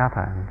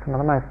Calcutta, and some of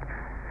the most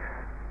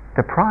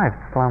deprived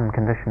slum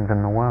conditions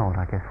in the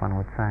world, I guess one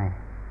would say.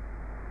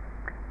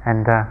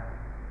 And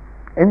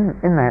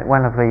in that,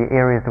 one of the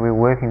areas that we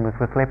were working with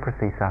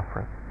leprosy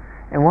sufferers.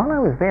 And while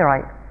I was there,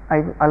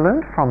 I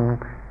learned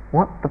from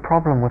what the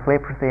problem with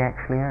leprosy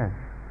actually is.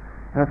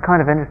 And it's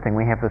kind of interesting.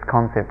 We have this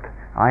concept,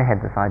 I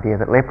had this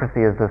idea that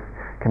leprosy is this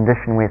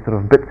condition where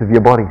sort of bits of your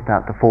body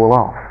start to fall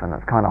off, and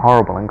it's kind of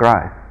horrible and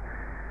gross.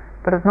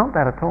 But it's not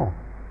that at all.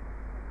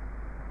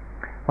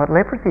 What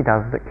leprosy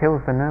does is it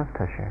kills the nerve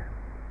tissue.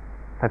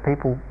 So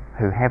people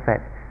who have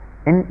that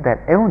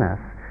illness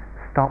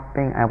stop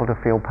being able to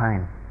feel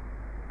pain.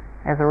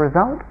 As a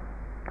result,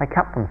 they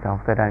cut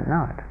themselves, they don't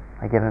know it.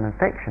 They get an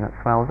infection, it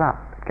swells up,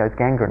 it goes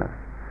gangrenous.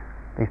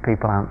 These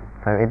people aren't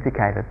so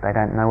educated, they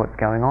don't know what's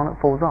going on, it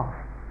falls off.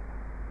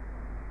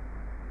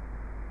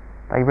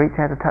 They reach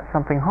out to touch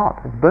something hot,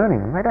 it's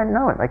burning them, they don't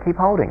know it, they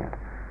keep holding it.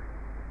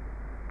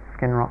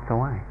 Skin rots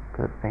away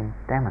because it's been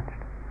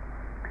damaged.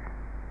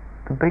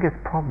 The biggest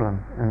problem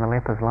in the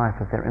leper's life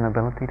is their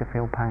inability to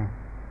feel pain.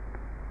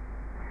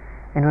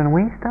 And when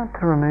we start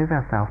to remove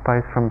ourselves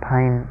both from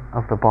pain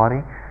of the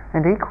body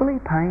and equally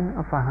pain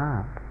of the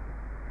heart,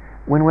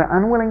 when we're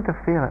unwilling to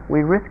feel it,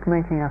 we risk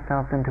making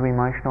ourselves into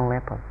emotional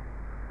lepers.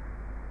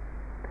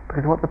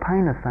 Because what the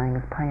pain is saying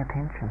is, pay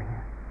attention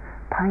here.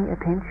 Pay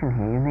attention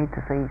here. You need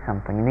to see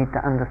something. You need to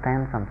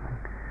understand something.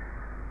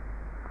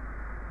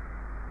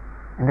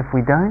 And if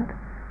we don't,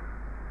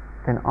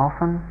 then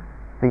often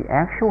the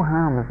actual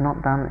harm is not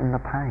done in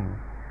the pain,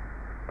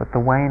 but the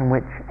way in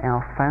which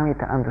our failure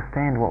to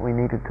understand what we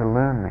needed to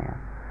learn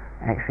there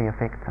actually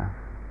affects us,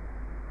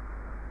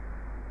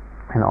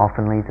 and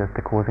often leads us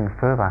to causing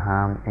further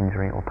harm,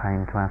 injury or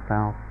pain to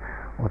ourselves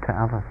or to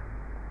others.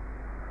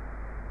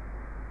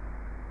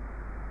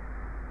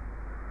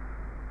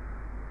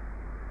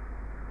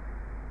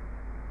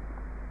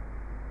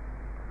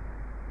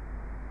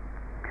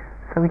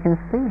 So we can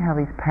see how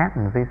these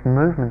patterns, these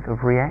movements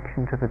of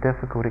reaction to the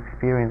difficult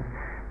experience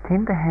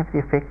tend to have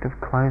the effect of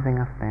closing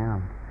us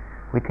down.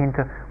 We tend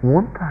to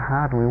want to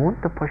harden, we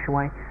want to push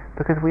away,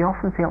 because we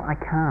often feel, I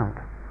can't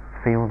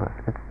feel this,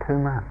 it's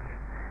too much.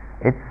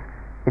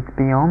 It's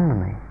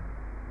beyond me.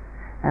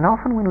 And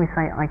often when we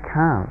say I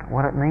can't,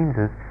 what it means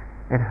is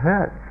it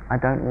hurts, I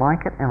don't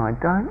like it, and I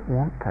don't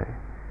want to.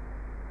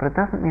 But it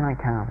doesn't mean I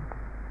can't.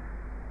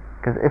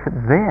 Because if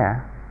it's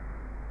there,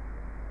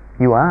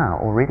 you are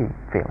already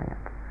feeling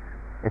it.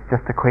 It's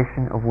just a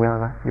question of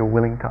whether you're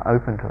willing to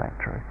open to that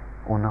truth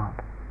or not.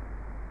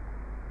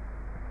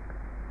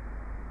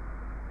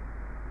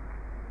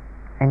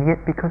 And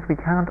yet, because we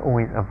can't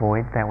always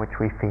avoid that which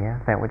we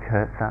fear, that which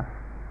hurts us,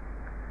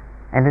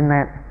 and in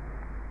that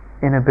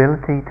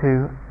inability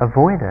to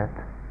avoid it,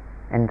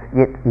 and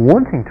yet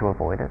wanting to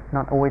avoid it,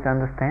 not always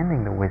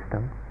understanding the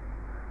wisdom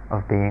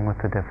of being with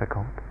the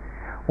difficult,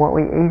 what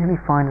we easily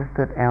find is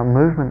that our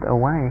movement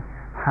away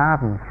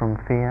hardens from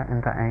fear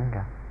into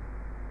anger.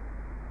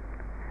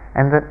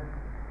 And that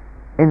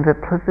in the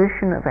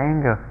position of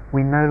anger,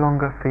 we no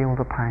longer feel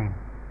the pain.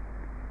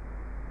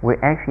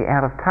 We're actually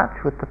out of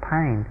touch with the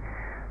pain,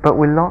 but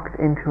we're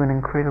locked into an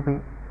incredibly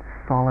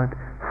solid,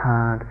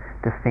 hard,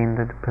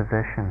 defended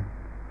position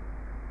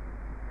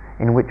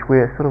in which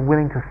we're sort of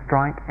willing to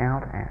strike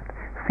out at.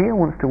 Fear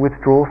wants to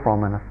withdraw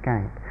from and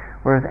escape,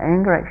 whereas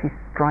anger actually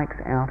strikes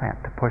out at,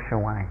 to push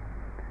away.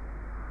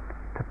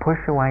 To push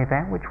away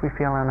that which we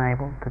feel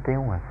unable to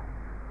deal with.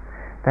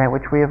 That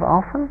which we have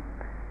often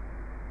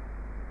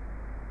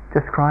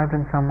described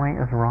in some way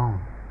as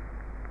wrong.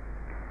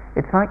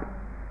 It's like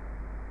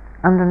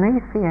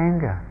underneath the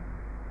anger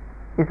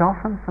is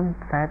often some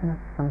sadness,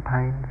 some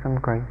pain, some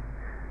grief.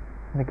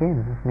 And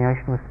again, as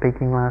Neoshan was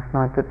speaking last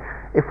night, that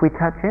if we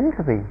touch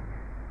into the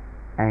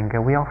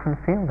anger, we often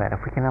feel that. If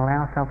we can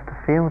allow ourselves to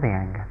feel the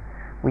anger,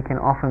 we can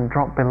often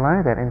drop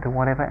below that into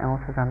whatever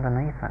else is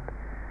underneath it.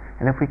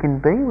 And if we can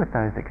be with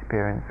those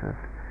experiences,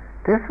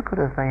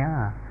 difficult as they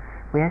are,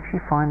 we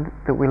actually find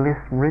that we're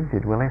less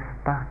rigid, we're less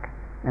stuck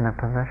in a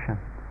position.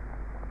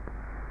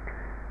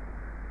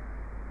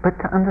 But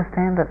to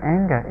understand that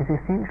anger is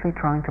essentially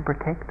trying to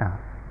protect us,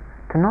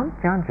 to not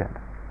judge it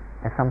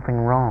as something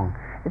wrong,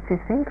 it's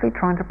essentially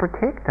trying to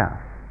protect us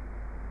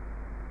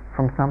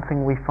from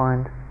something we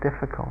find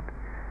difficult.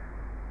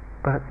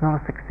 But it's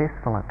not a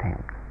successful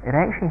attempt. It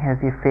actually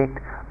has the effect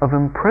of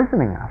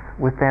imprisoning us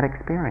with that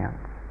experience,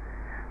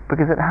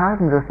 because it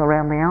hardens us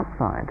around the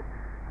outside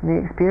and the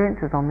experience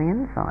is on the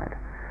inside.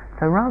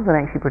 So rather than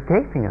actually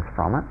protecting us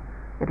from it,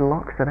 it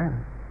locks it in.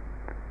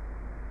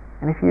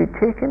 And if you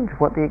check into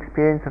what the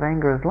experience of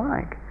anger is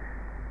like,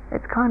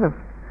 it's kind of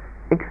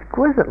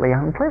exquisitely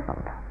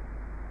unpleasant,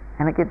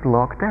 and it gets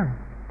locked in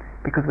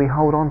because we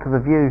hold on to the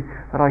view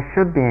that I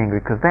should be angry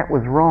because that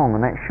was wrong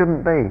and that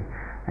shouldn't be,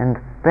 and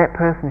that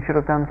person should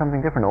have done something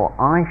different, or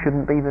I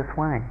shouldn't be this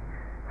way,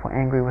 if we're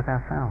angry with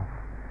ourselves.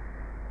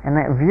 And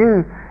that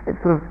view, it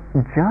sort of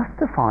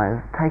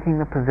justifies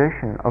taking the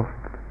position of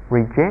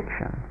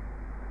rejection,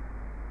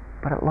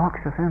 but it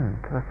locks us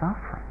into the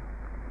suffering.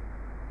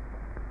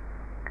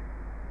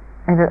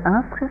 And it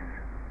asks us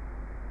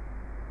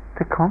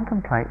to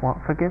contemplate what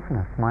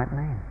forgiveness might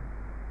mean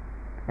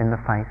in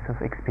the face of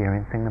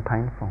experiencing the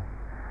painful.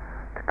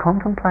 To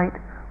contemplate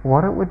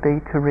what it would be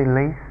to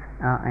release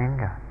our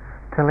anger,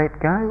 to let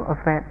go of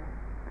that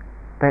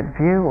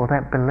view or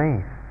that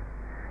belief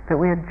that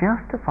we are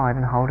justified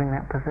in holding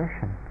that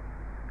position,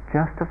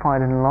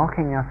 justified in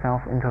locking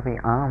ourselves into the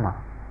armor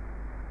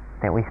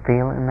that we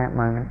feel in that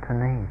moment to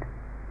need.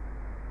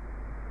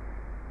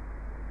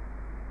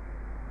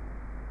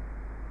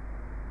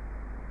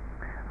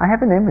 I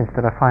have an image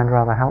that I find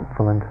rather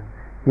helpful and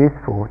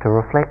useful to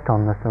reflect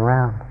on this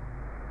around.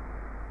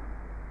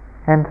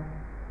 And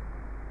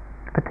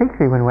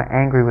particularly when we're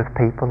angry with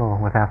people or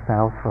with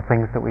ourselves for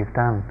things that we've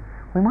done,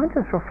 we might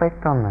just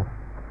reflect on this.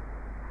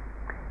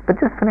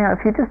 But just for now,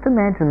 if you just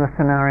imagine the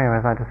scenario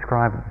as I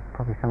describe it,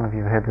 probably some of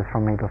you have heard this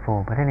from me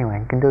before, but anyway,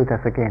 you can do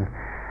this again.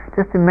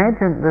 Just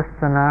imagine this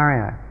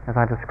scenario as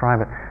I describe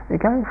it.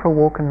 You're going for a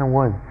walk in the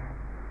woods,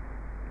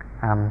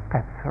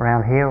 perhaps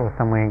around here or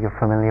somewhere you're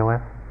familiar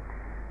with,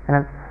 and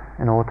it's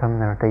in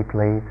autumn, there are deep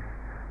leaves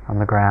on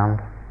the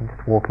ground, you're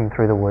just walking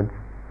through the woods,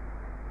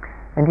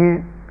 and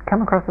you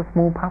come across a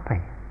small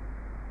puppy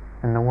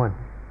in the woods,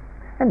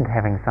 and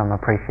having some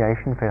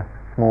appreciation for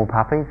small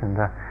puppies and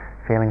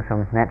feeling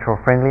some natural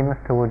friendliness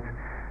towards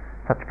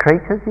such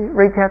creatures, you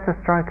reach out to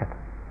stroke it,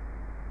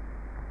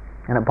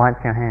 and it bites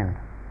your hand.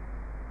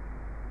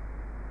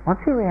 What's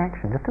your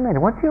reaction? Just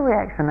imagine, what's your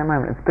reaction in that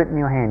moment? It's bitten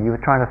your hand, you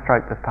were trying to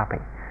stroke this puppy.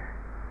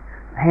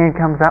 Hand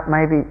comes up,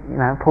 maybe,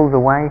 pulls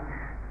away,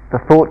 the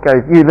thought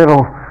goes, you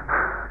little...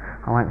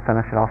 I won't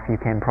finish it off, you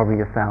can probably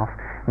yourself.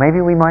 Maybe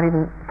we might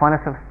even find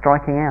ourselves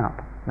striking out.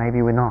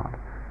 Maybe we're not.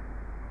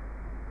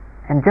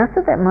 And just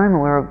at that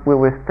moment where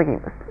we're thinking,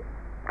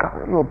 God,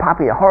 a little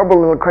puppy, a horrible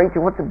little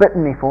creature, what's it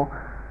bitten me for?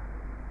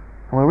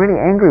 And we're really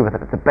angry with it,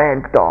 it's a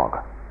bad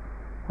dog.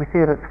 We see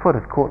that its foot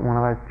is caught in one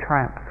of those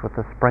traps with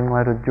the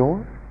spring-loaded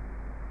jaws.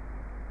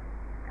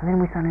 And then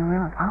we suddenly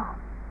realize,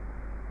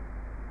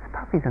 this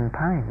puppy's in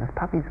pain, this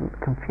puppy's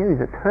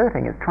confused, it's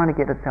hurting, it's trying to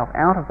get itself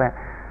out of that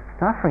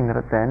suffering that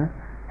it's in,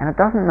 and it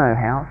doesn't know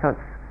how, so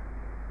it's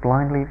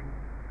blindly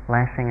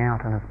lashing out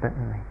and has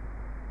bitten me.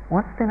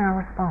 What's then our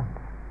response?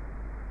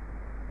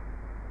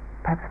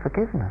 Perhaps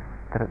forgiveness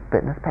that it's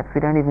bitten us, perhaps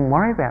we don't even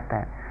worry about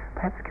that.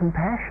 Perhaps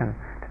compassion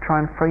to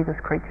try and free this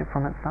creature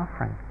from its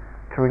suffering,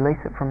 to release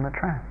it from the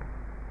trap.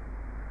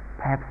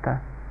 Perhaps to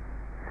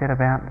set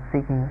about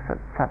seeking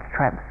such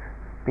traps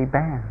be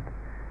banned.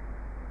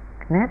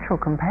 Natural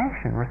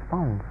compassion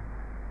responds,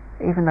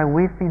 even though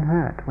we've been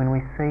hurt, when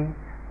we see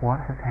what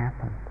has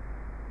happened.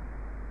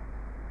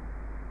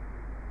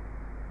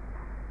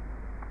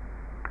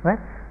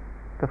 That's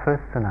the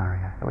first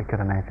scenario that we could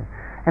imagine.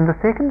 And the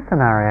second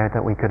scenario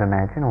that we could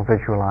imagine or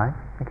visualize,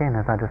 again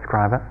as I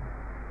describe it,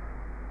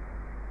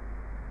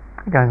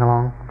 You're going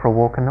along for a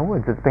walk in the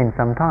woods. It's been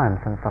some time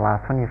since the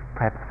last one. You've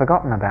perhaps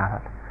forgotten about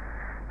it.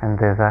 And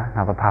there's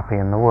another puppy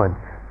in the woods.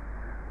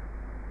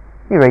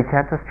 You reach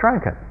out to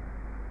stroke it.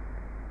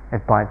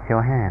 It bites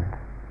your hand.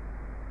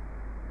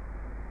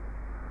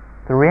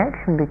 The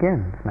reaction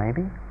begins,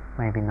 maybe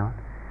not.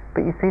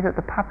 But you see that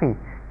the puppy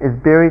is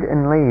buried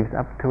in leaves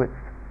up to its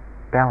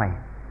belly.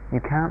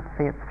 You can't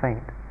see its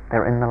feet.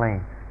 They're in the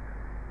leaves.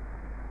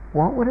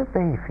 What would it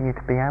be for you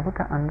to be able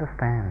to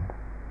understand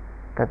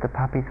that the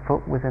puppy's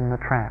foot was in the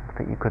trap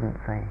that you couldn't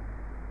see?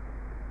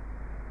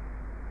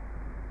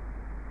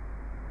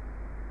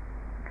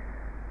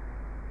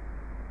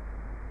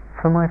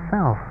 For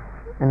myself,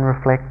 in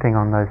reflecting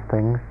on those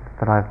things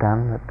that I've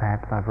done that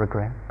perhaps I've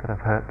regret, that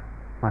have hurt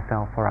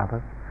myself or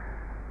others,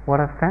 what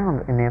I've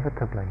found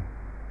inevitably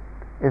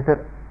is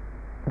that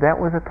that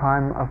was a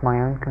time of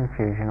my own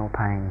confusion or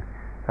pain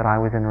that I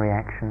was in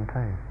reaction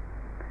to.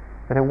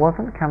 That it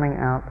wasn't coming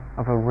out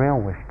of a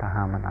real wish to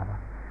harm another,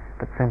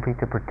 but simply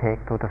to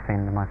protect or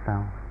defend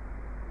myself.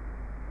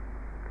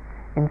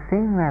 In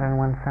seeing that in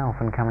oneself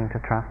and coming to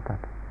trust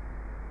it,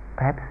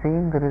 perhaps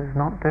seeing that it is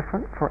not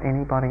different for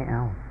anybody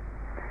else.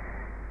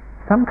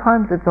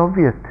 Sometimes it's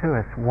obvious to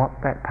us what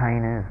that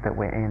pain is that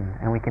we're in,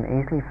 and we can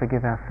easily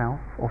forgive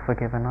ourselves or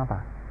forgive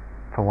another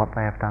for what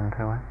they have done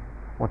to us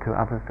or to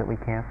others that we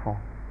care for.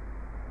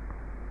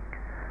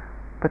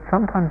 But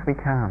sometimes we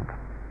can't.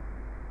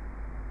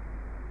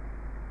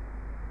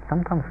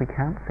 Sometimes we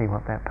can't see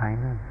what that pain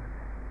is.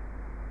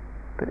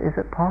 But is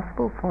it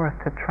possible for us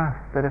to trust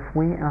that if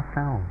we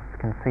ourselves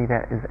can see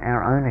that as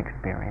our own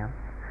experience,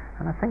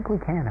 and I think we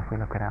can if we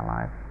look at our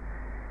lives,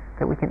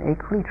 that we can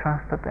equally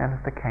trust that that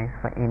is the case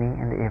for any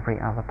and every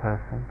other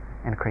person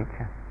and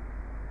creature?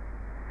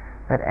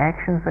 That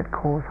actions that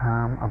cause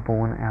harm are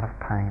born out of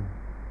pain,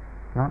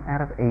 not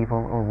out of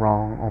evil or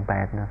wrong or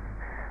badness,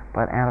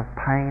 but out of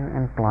pain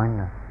and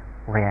blindness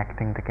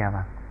reacting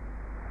together.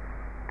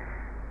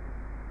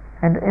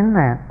 And in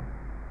that,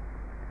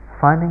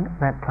 finding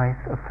that place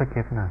of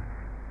forgiveness.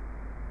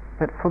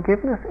 That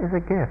forgiveness is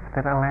a gift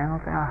that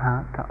allows our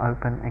heart to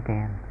open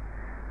again,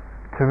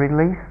 to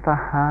release the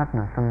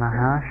hardness and the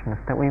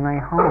harshness that we may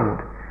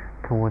hold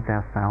towards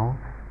ourselves,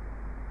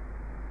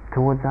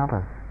 towards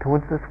others,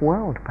 towards this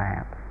world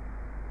perhaps,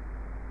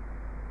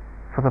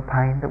 for the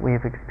pain that we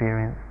have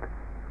experienced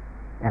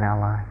in our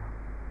life.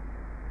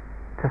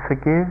 To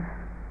forgive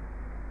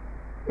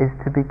is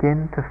to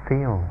begin to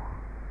feel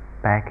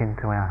back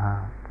into our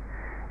heart,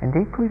 and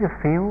equally to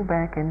feel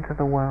back into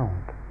the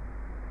world.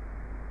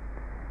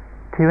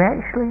 To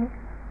actually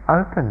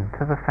open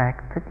to the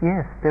fact that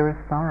yes, there is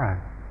sorrow,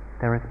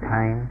 there is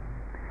pain,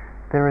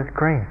 there is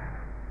grief,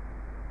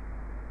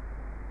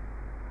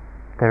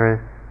 there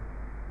is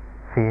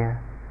fear,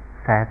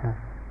 sadness,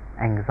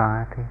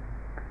 anxiety,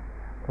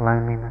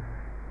 loneliness.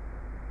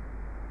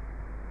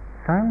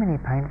 So many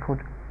painful,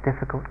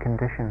 difficult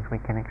conditions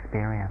we can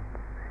experience.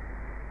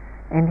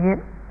 And yet,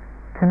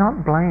 to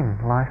not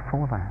blame life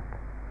for that.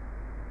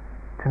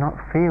 To not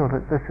feel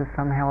that this is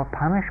somehow a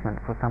punishment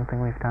for something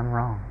we've done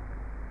wrong.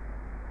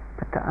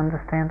 But to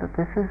understand that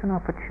this is an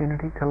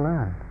opportunity to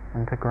learn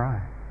and to grow.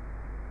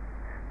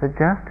 That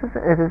just as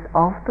it is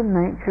of the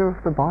nature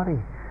of the body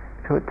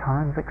to at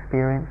times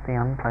experience the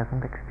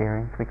unpleasant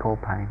experience we call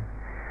pain,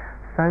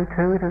 so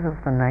too it is of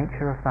the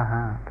nature of the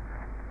heart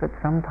that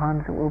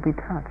sometimes it will be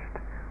touched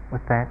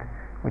with that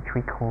which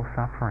we call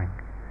suffering,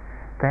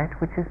 that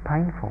which is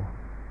painful,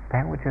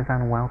 that which is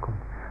unwelcome,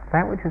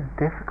 that which is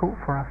difficult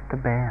for us to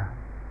bear.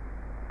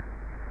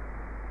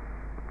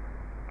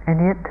 And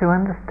yet to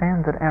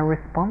understand that our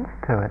response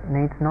to it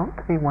needs not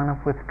to be one of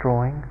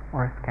withdrawing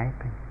or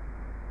escaping,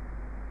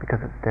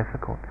 because it's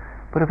difficult,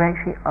 but of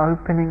actually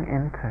opening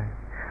into,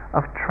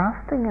 of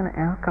trusting in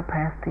our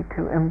capacity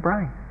to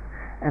embrace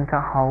and to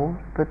hold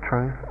the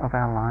truth of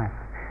our life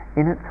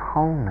in its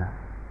wholeness.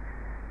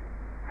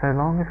 So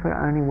long as we're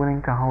only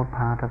willing to hold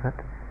part of it,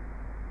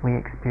 we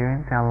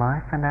experience our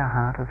life and our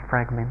heart as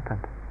fragmented.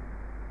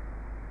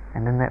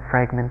 And in that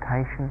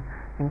fragmentation,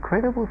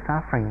 incredible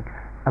suffering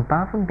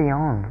above and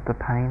beyond the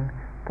pain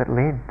that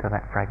led to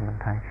that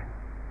fragmentation.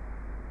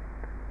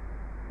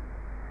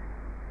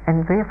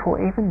 And therefore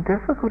even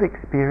difficult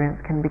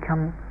experience can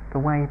become the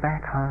way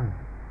back home,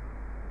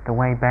 the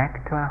way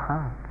back to our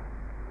hearts.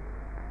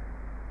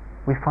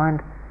 We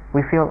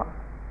feel,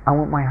 I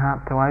want my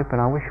heart to open,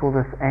 I wish all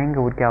this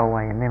anger would go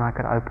away and then I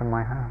could open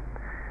my heart.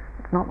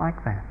 It's not like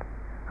that.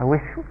 I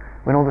wish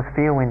when all this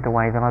fear went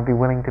away then I'd be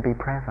willing to be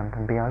present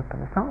and be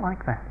open. It's not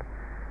like that.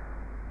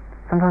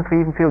 Sometimes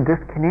we even feel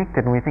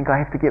disconnected and we think I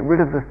have to get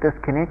rid of this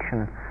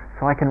disconnection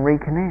so I can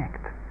reconnect.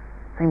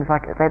 Seems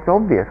like that's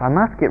obvious. I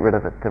must get rid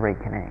of it to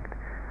reconnect.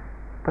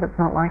 But it's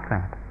not like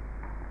that.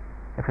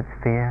 If it's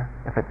fear,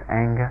 if it's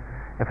anger,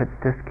 if it's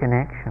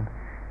disconnection,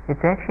 it's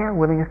actually our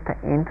willingness to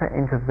enter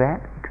into that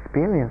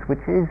experience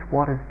which is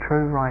what is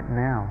true right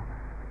now.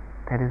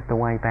 That is the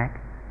way back.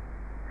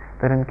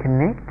 That in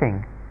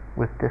connecting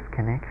with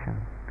disconnection,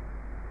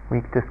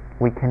 we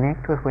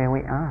connect with where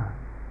we are,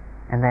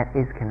 and that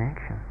is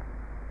connection.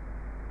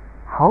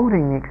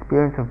 Holding the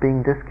experience of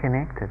being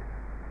disconnected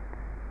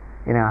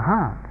in our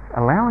hearts,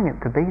 allowing it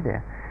to be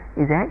there,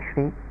 is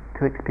actually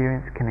to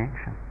experience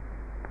connection.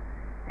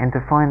 And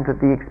to find that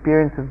the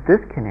experience of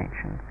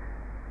disconnection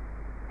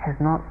has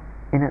not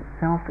in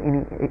itself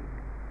any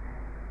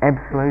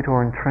absolute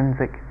or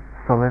intrinsic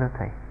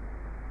solidity,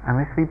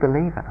 unless we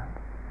believe in it.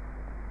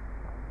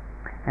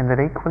 And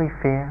that equally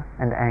fear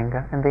and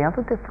anger and the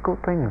other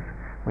difficult things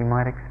we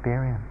might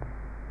experience,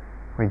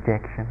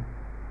 rejection,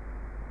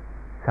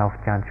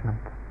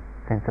 self-judgment,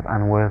 sense of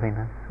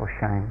unworthiness or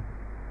shame,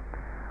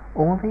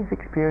 all these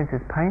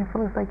experiences,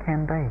 painful as they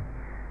can be,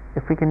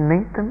 if we can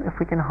meet them, if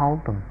we can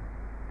hold them,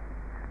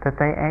 that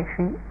they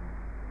actually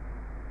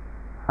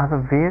are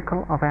the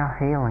vehicle of our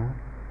healing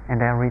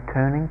and our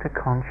returning to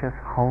conscious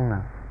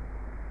wholeness.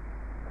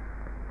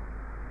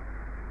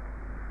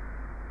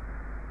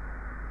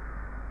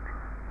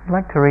 I'd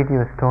like to read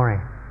you a story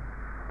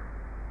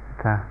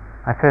that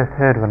I first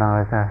heard when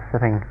I was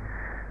sitting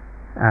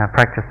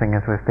practicing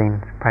as we've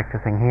been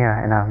practicing here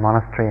in a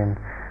monastery in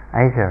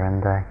Asia,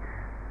 and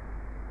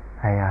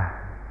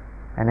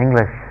an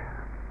English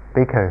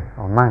bhikkhu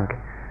or monk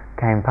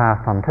came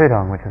past on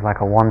Tudong, which is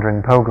like a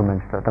wandering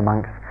pilgrimage that the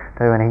monks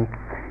do, and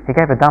he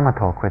gave a Dhamma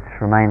talk, which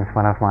remains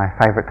one of my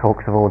favourite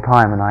talks of all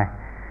time, and I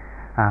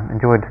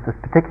enjoyed this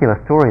particular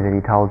story that he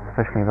told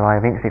sufficiently that I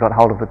eventually got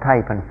hold of the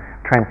tape and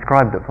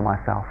transcribed it for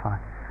myself. I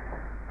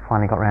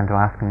finally got round to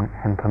asking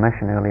him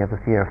permission earlier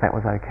this year if that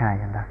was okay,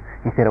 and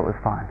he said it was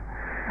fine,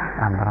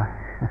 but I've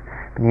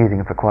been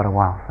using it for quite a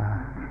while, so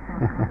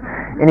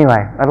anyway,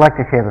 I'd like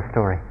to share the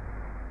story.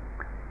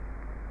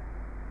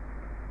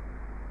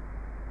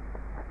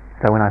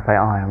 So when I say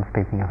I'm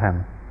speaking of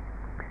him.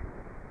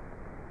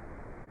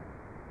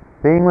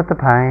 Being with the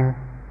pain,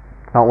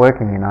 it's not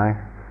working, you know.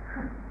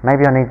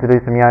 Maybe I need to do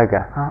some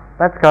yoga. Oh,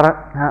 that's got it.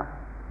 Oh,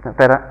 that's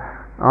better.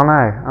 Oh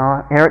no. Oh,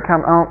 here it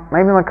comes. Oh,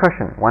 maybe my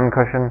cushion. 1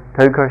 cushion,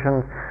 2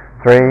 cushions,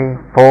 3,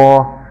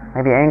 4.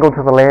 Maybe angle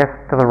to the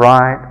left, to the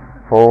right,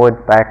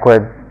 forward,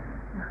 backwards.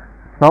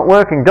 It's not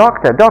working.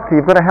 Doctor,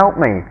 you've got to help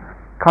me.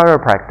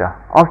 Chiropractor,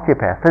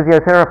 osteopath,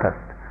 physiotherapist.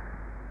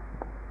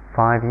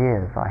 5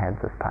 years I had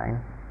this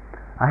pain.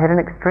 I had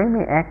an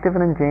extremely active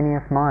and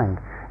ingenious mind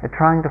at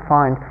trying to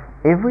find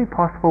every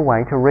possible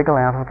way to wriggle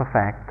out of the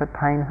fact that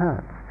pain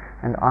hurts,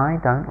 and I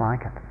don't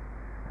like it.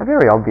 A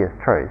very obvious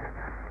truth,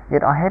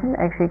 yet I hadn't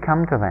actually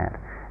come to that,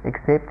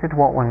 accepted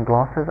what one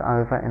glosses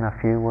over in a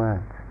few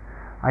words.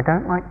 I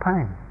don't like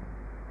pain.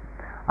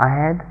 I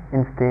had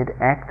instead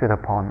acted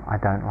upon I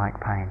don't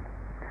like pain.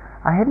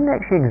 I hadn't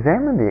actually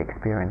examined the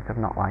experience of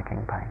not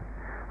liking pain.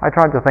 I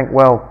tried to think,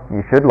 well,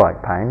 you should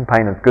like pain.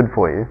 Pain is good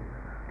for you.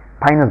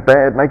 Pain is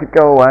bad, make it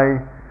go away.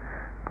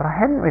 But I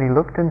hadn't really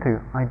looked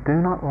into I do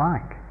not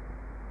like.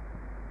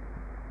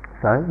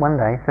 So one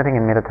day, sitting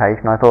in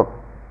meditation, I thought,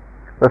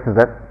 this is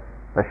it,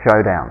 the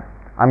showdown.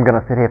 I'm going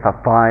to sit here for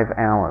 5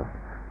 hours,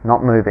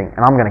 not moving,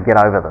 and I'm going to get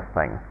over this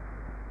thing.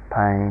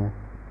 Pain,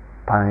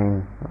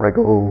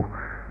 wriggle.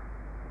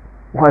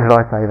 Why did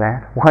I say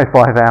that? Why 5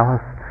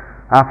 hours?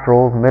 After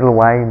all, middle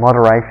way,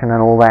 moderation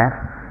and all that.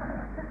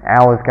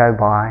 Hours go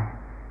by,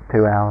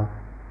 2 hours,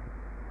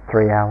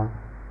 3 hours.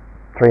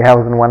 3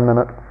 hours and 1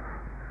 minute.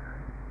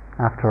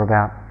 After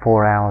about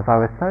 4 hours, I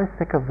was so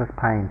sick of this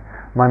pain.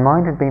 My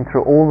mind had been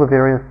through all the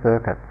various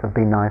circuits of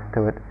be nice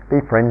to it, be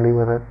friendly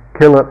with it,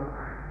 kill it,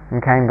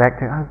 and came back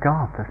to, oh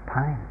God, this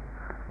pain.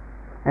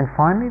 And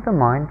finally the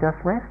mind just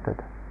rested.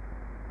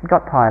 It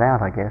got tired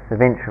out, I guess.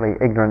 Eventually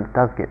ignorance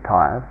does get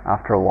tired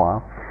after a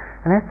while,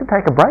 and has to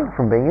take a break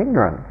from being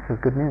ignorant. This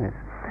is good news.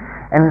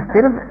 And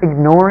instead of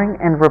ignoring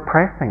and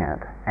repressing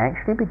it,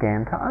 actually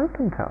began to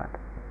open to it.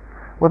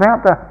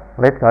 Without the,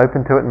 let's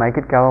open to it and make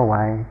it go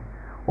away,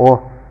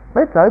 or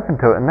let's open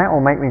to it and that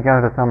will make me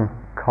go to some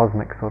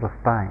cosmic sort of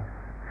space.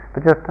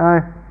 But just,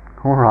 oh,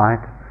 alright.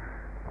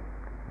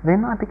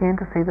 Then I began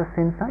to see the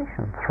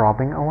sensation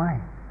throbbing away.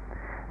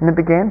 And it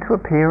began to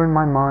appear in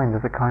my mind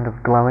as a kind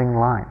of glowing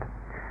light,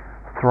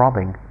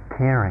 throbbing,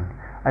 tearing,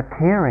 a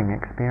tearing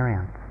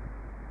experience.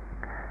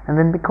 And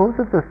then because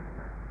of this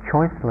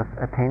choiceless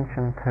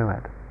attention to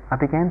it, I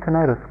began to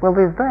notice, well,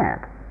 there's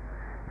that.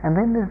 And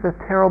then there's this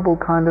terrible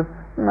kind of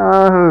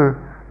no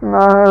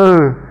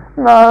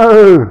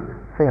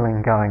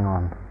feeling going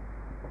on.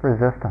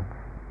 Resistance.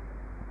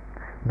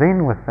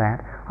 Then with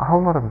that, a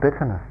whole lot of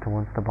bitterness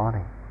towards the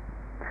body.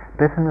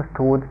 Bitterness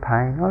towards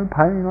pain. Oh,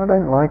 pain, I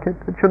don't like it.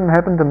 It shouldn't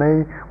happen to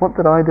me. What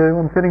did I do?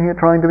 I'm sitting here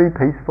trying to be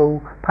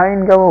peaceful.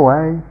 Pain, go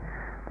away.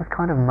 This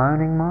kind of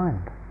moaning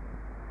mind.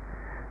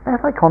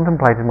 As I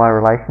contemplated my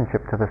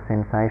relationship to the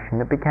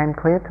sensation, it became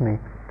clear to me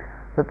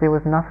that there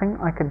was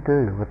nothing I could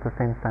do with the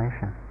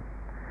sensation.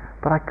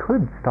 But I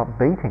could stop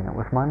beating it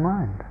with my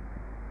mind.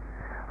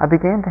 I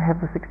began to have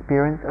this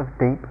experience of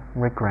deep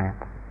regret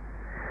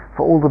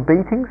for all the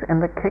beatings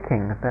and the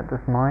kickings that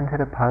this mind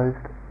had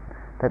imposed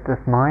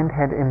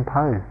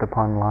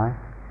upon life,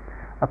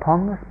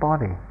 upon this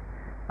body,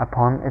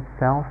 upon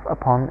itself,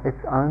 upon its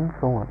own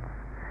thoughts,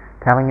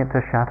 telling it to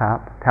shut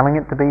up, telling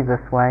it to be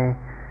this way,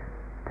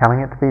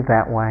 telling it to be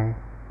that way.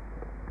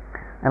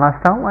 And I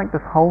felt like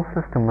this whole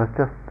system was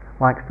just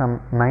like some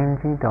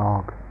mangy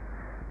dog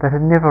that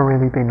had never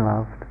really been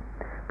loved,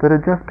 that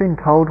had just been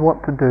told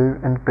what to do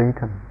and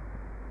beaten.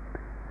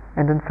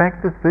 And in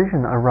fact this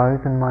vision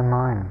arose in my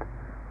mind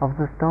of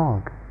this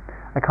dog,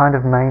 a kind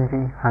of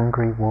mangy,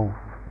 hungry wolf,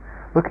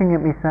 looking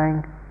at me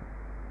saying,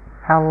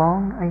 "How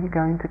long are you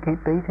going to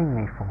keep beating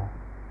me for?"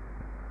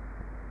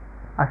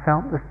 I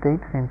felt this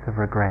deep sense of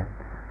regret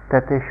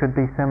that there should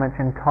be so much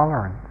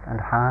intolerance and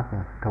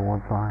hardness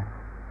towards life.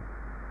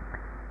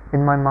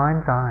 In my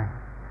mind's eye,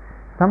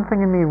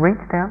 something in me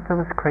reached out to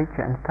this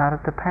creature and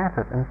started to pat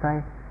it and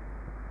say,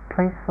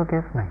 "Please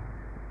forgive me."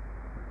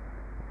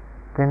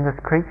 Then this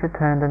creature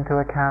turned into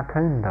a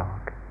cartoon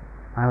dog.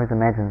 I always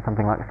imagine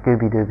something like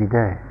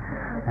Scooby-Dooby-Doo.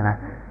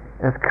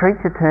 This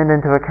creature turned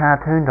into a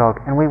cartoon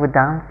dog and we were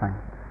dancing.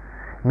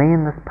 Me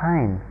in this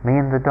pain, me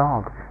and the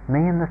dog,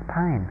 me in this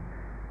pain.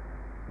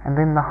 And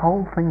then the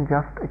whole thing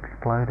just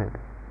exploded,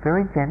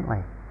 very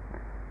gently,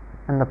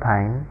 and the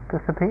pain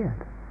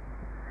disappeared.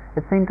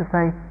 It seemed to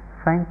say,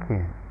 "Thank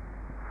you.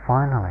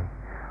 Finally.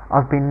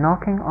 I've been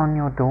knocking on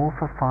your door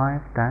for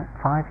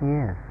 5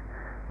 years.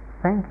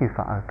 Thank you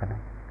for opening.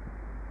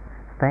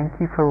 Thank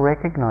you for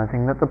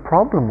recognizing that the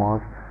problem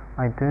was,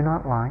 I do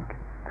not like,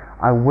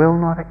 I will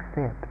not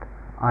accept,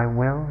 I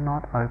will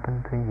not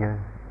open to you."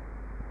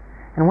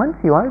 And once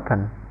you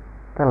open,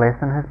 the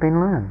lesson has been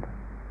learned.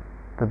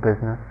 The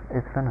business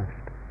is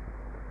finished.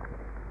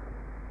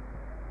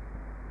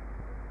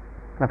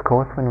 Of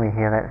course, when we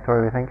hear that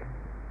story, we think,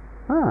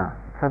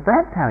 so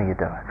that's how you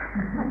do it.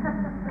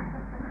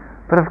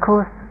 But of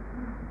course,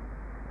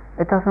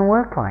 it doesn't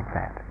work like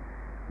that.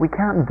 We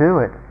can't do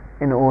it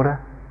in order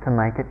to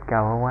make it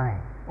go away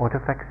or to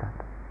fix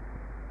it.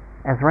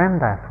 As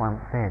Ramdas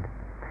once said,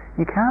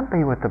 you can't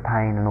be with the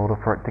pain in order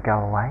for it to go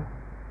away,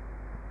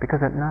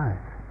 because it knows.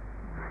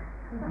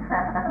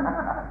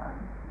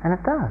 And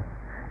it does.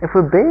 If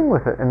we're being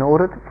with it in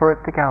order for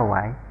it to go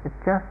away, it's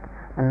just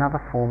another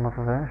form of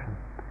aversion,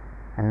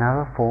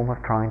 another form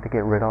of trying to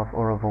get rid of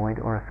or avoid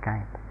or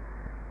escape.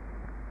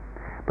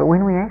 But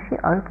when we actually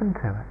open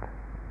to it,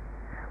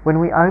 when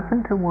we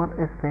open to what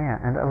is there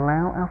and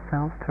allow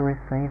ourselves to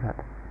receive it,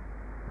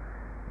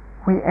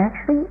 we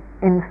actually,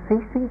 in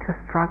ceasing to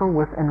struggle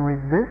with and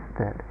resist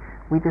it,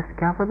 we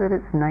discover that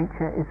its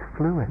nature is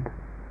fluid.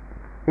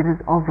 It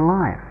is of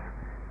life,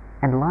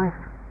 and life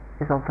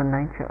is of the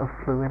nature of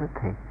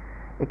fluidity,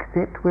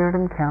 except where it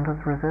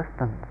encounters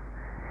resistance.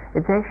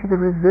 It's actually the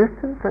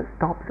resistance that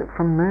stops it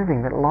from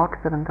moving, that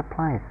locks it into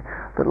place,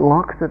 that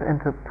locks it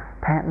into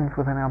patterns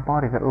within our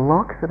body, that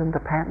locks it into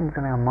patterns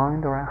in our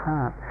mind or our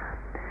heart.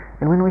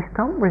 And when we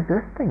stop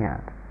resisting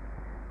it,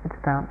 it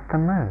starts to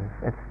move,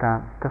 it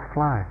starts to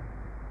flow.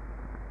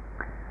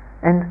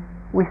 And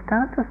we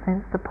start to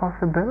sense the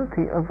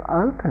possibility of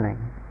opening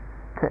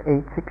to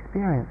each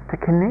experience, to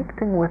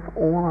connecting with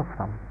all of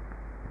them,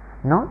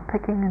 not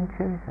picking and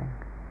choosing,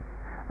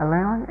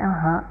 allowing our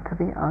heart to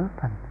be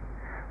open,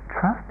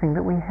 trusting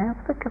that we have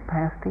the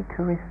capacity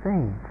to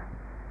receive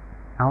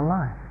our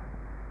life,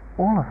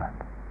 all of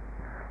it.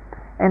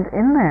 And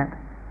in that,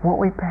 what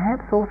we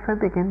perhaps also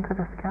begin to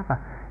discover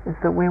is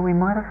that where we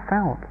might have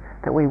felt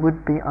that we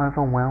would be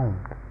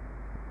overwhelmed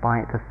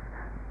by this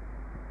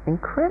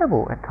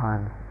incredible, at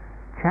times,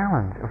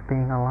 challenge of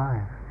being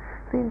alive,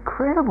 the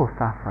incredible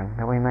suffering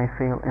that we may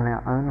feel in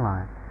our own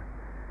lives,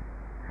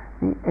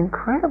 the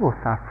incredible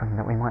suffering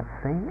that we might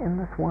see in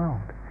this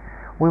world,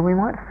 where we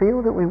might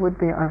feel that we would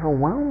be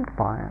overwhelmed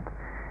by it,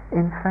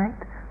 in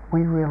fact,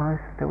 we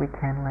realize that we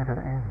can let it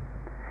in.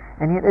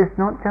 And yet it's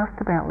not just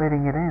about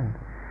letting it in.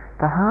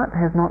 The heart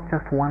has not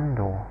just one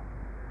door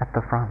at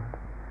the front.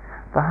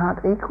 The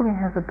heart equally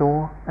has a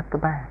door at the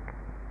back.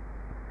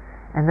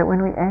 And that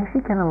when we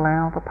actually can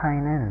allow the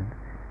pain in,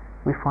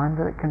 we find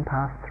that it can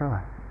pass through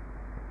us.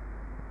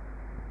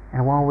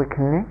 And while we're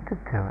connected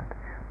to it,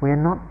 we are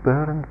not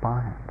burdened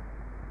by it.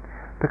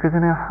 Because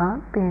in our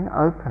heart being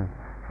open,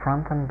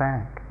 front and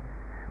back,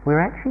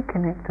 we're actually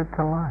connected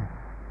to life.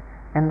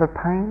 And the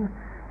pain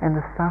and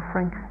the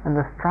suffering and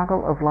the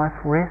struggle of life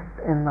rests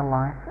in the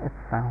life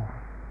itself,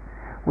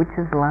 which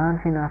is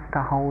large enough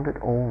to hold it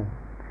all,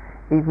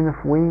 even if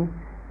we,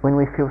 when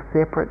we feel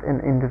separate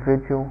and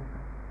individual,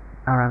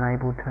 are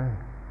unable to.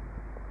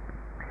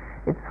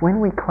 It's when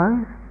we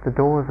close the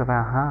doors of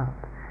our heart,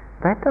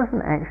 that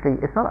doesn't actually,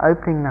 it's not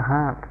opening the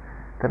heart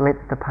that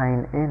lets the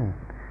pain in.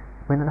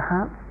 When the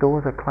heart's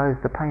doors are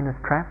closed, the pain is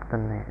trapped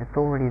in there, it's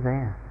already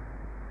there.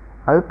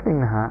 Opening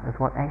the heart is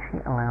what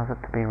actually allows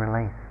it to be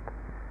released.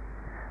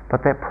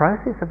 But that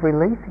process of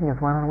releasing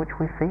is one in which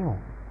we feel.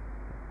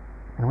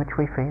 In which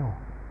we feel.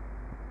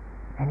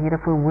 And yet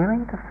if we're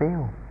willing to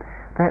feel,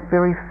 that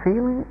very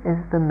feeling is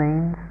the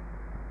means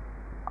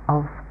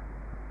of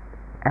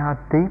our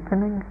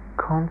deepening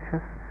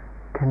conscious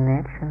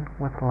connection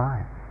with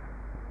life.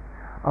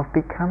 Of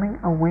becoming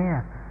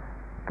aware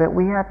that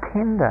we are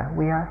tender,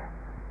 we are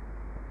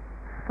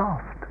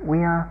soft,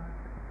 we are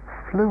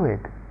fluid,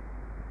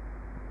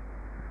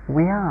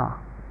 we are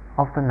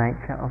of the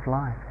nature of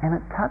life, and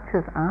it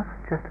touches us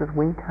just as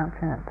we touch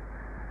it.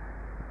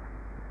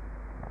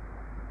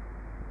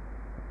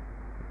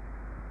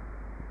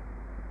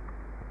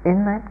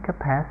 in that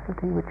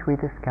capacity which we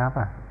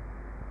discover,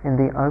 in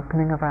the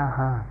opening of our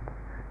heart,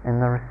 in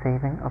the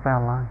receiving of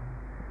our life,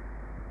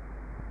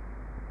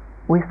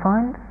 we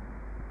find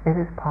it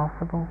is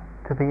possible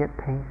to be at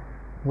peace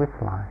with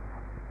life,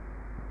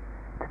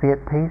 to be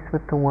at peace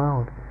with the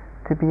world,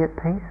 to be at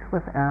peace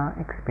with our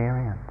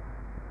experience,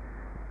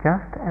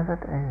 just as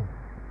it is.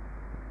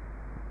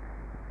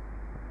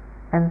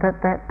 And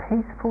that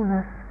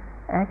peacefulness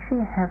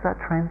actually has a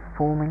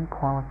transforming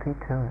quality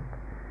to it,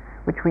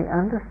 which we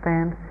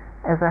understand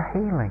as a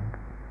healing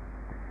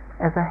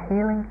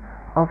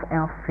of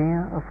our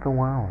fear of the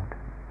world,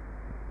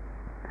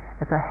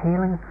 as a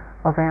healing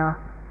of our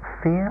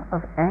fear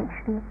of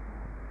actually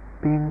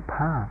being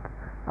part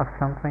of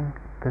something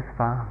this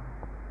vast,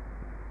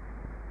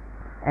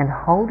 and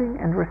holding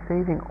and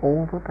receiving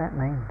all that that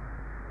means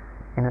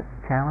in its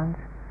challenge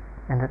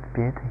and its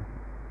beauty,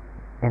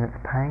 in its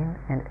pain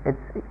and its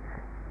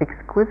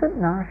exquisite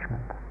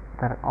nourishment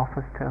that it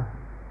offers to us.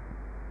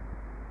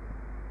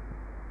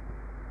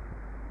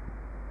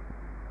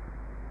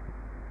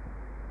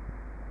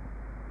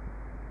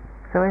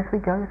 So as we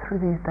go through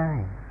these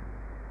days,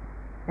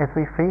 as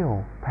we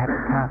feel perhaps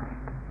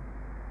touched,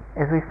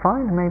 as we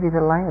find maybe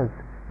the layers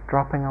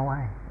dropping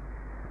away,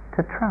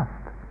 to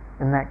trust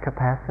in that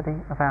capacity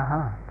of our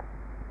heart,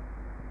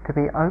 to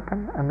be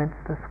open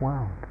amidst this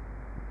world,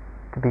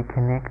 to be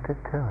connected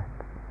to it.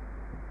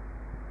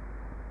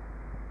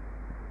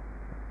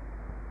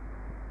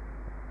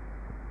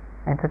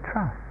 And to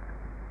trust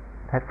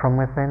that from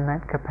within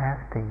that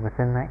capacity,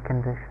 within that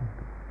condition,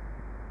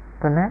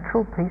 the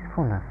natural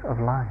peacefulness of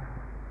life,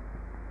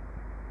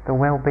 the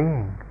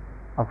well-being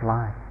of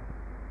life,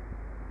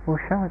 will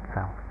show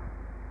itself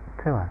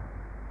to us.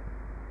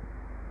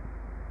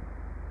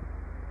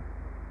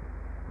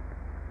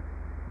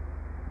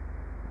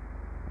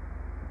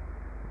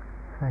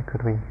 So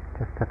could we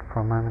just sit for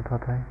a moment or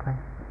two, please?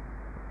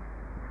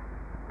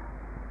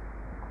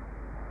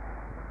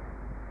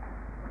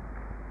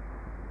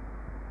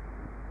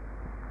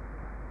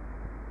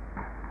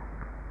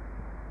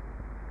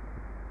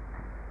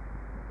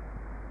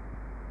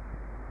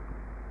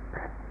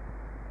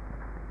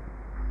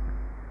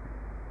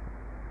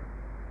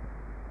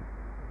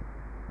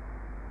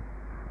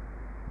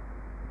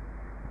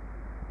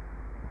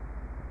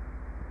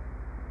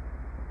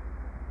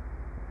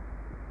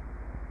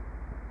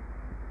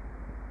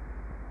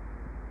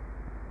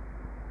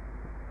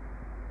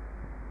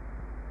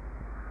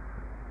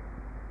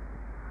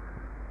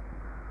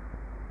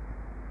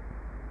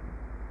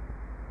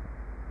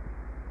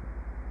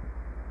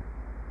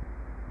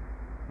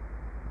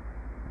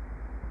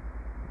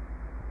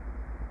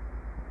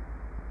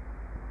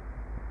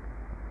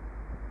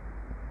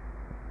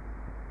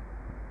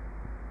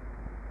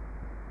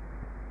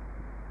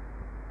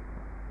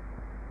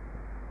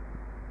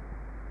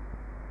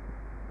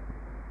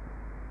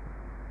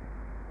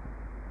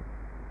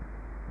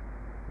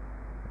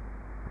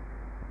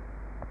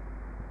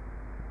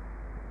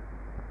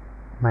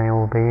 May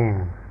all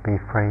beings be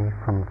free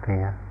from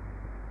fear.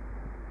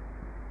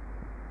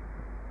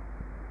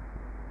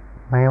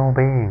 May all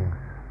beings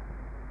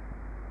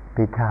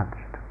be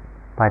touched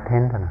by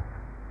tenderness.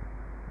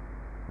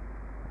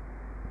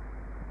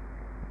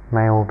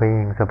 May all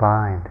beings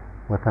abide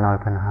with an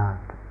open heart.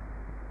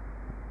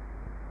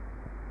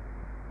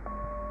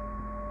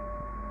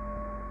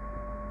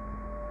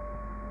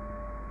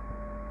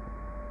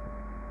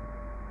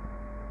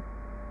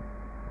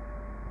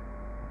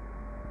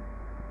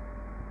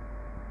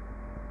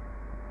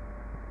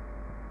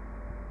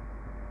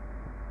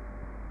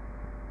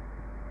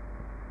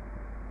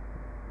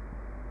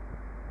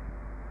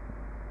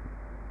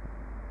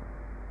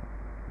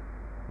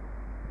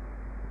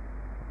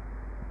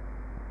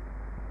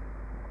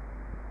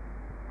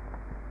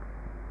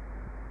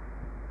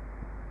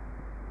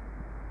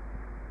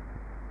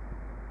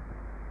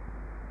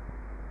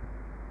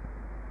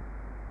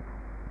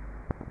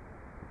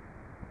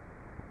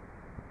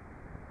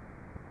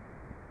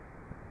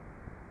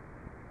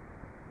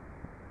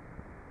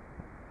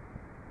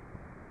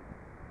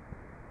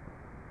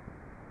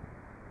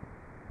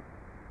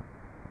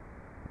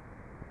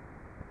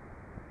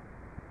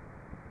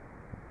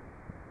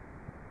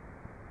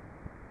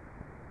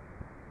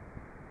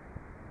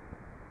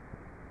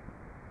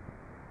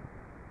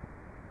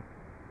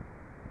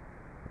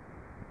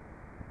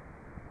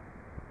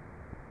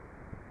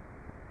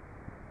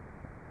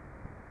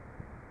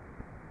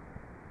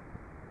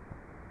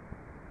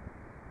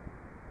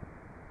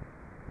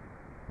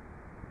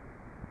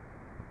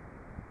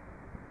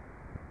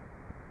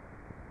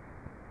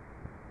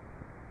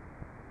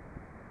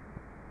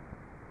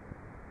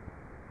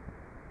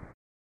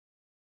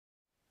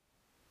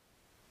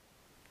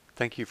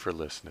 Thank you for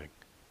listening.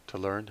 To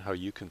learn how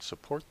you can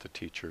support the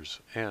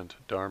teachers and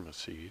Dharma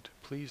Seed,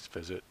 please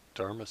visit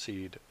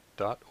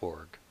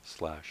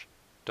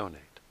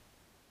dharmaseed.org/donate.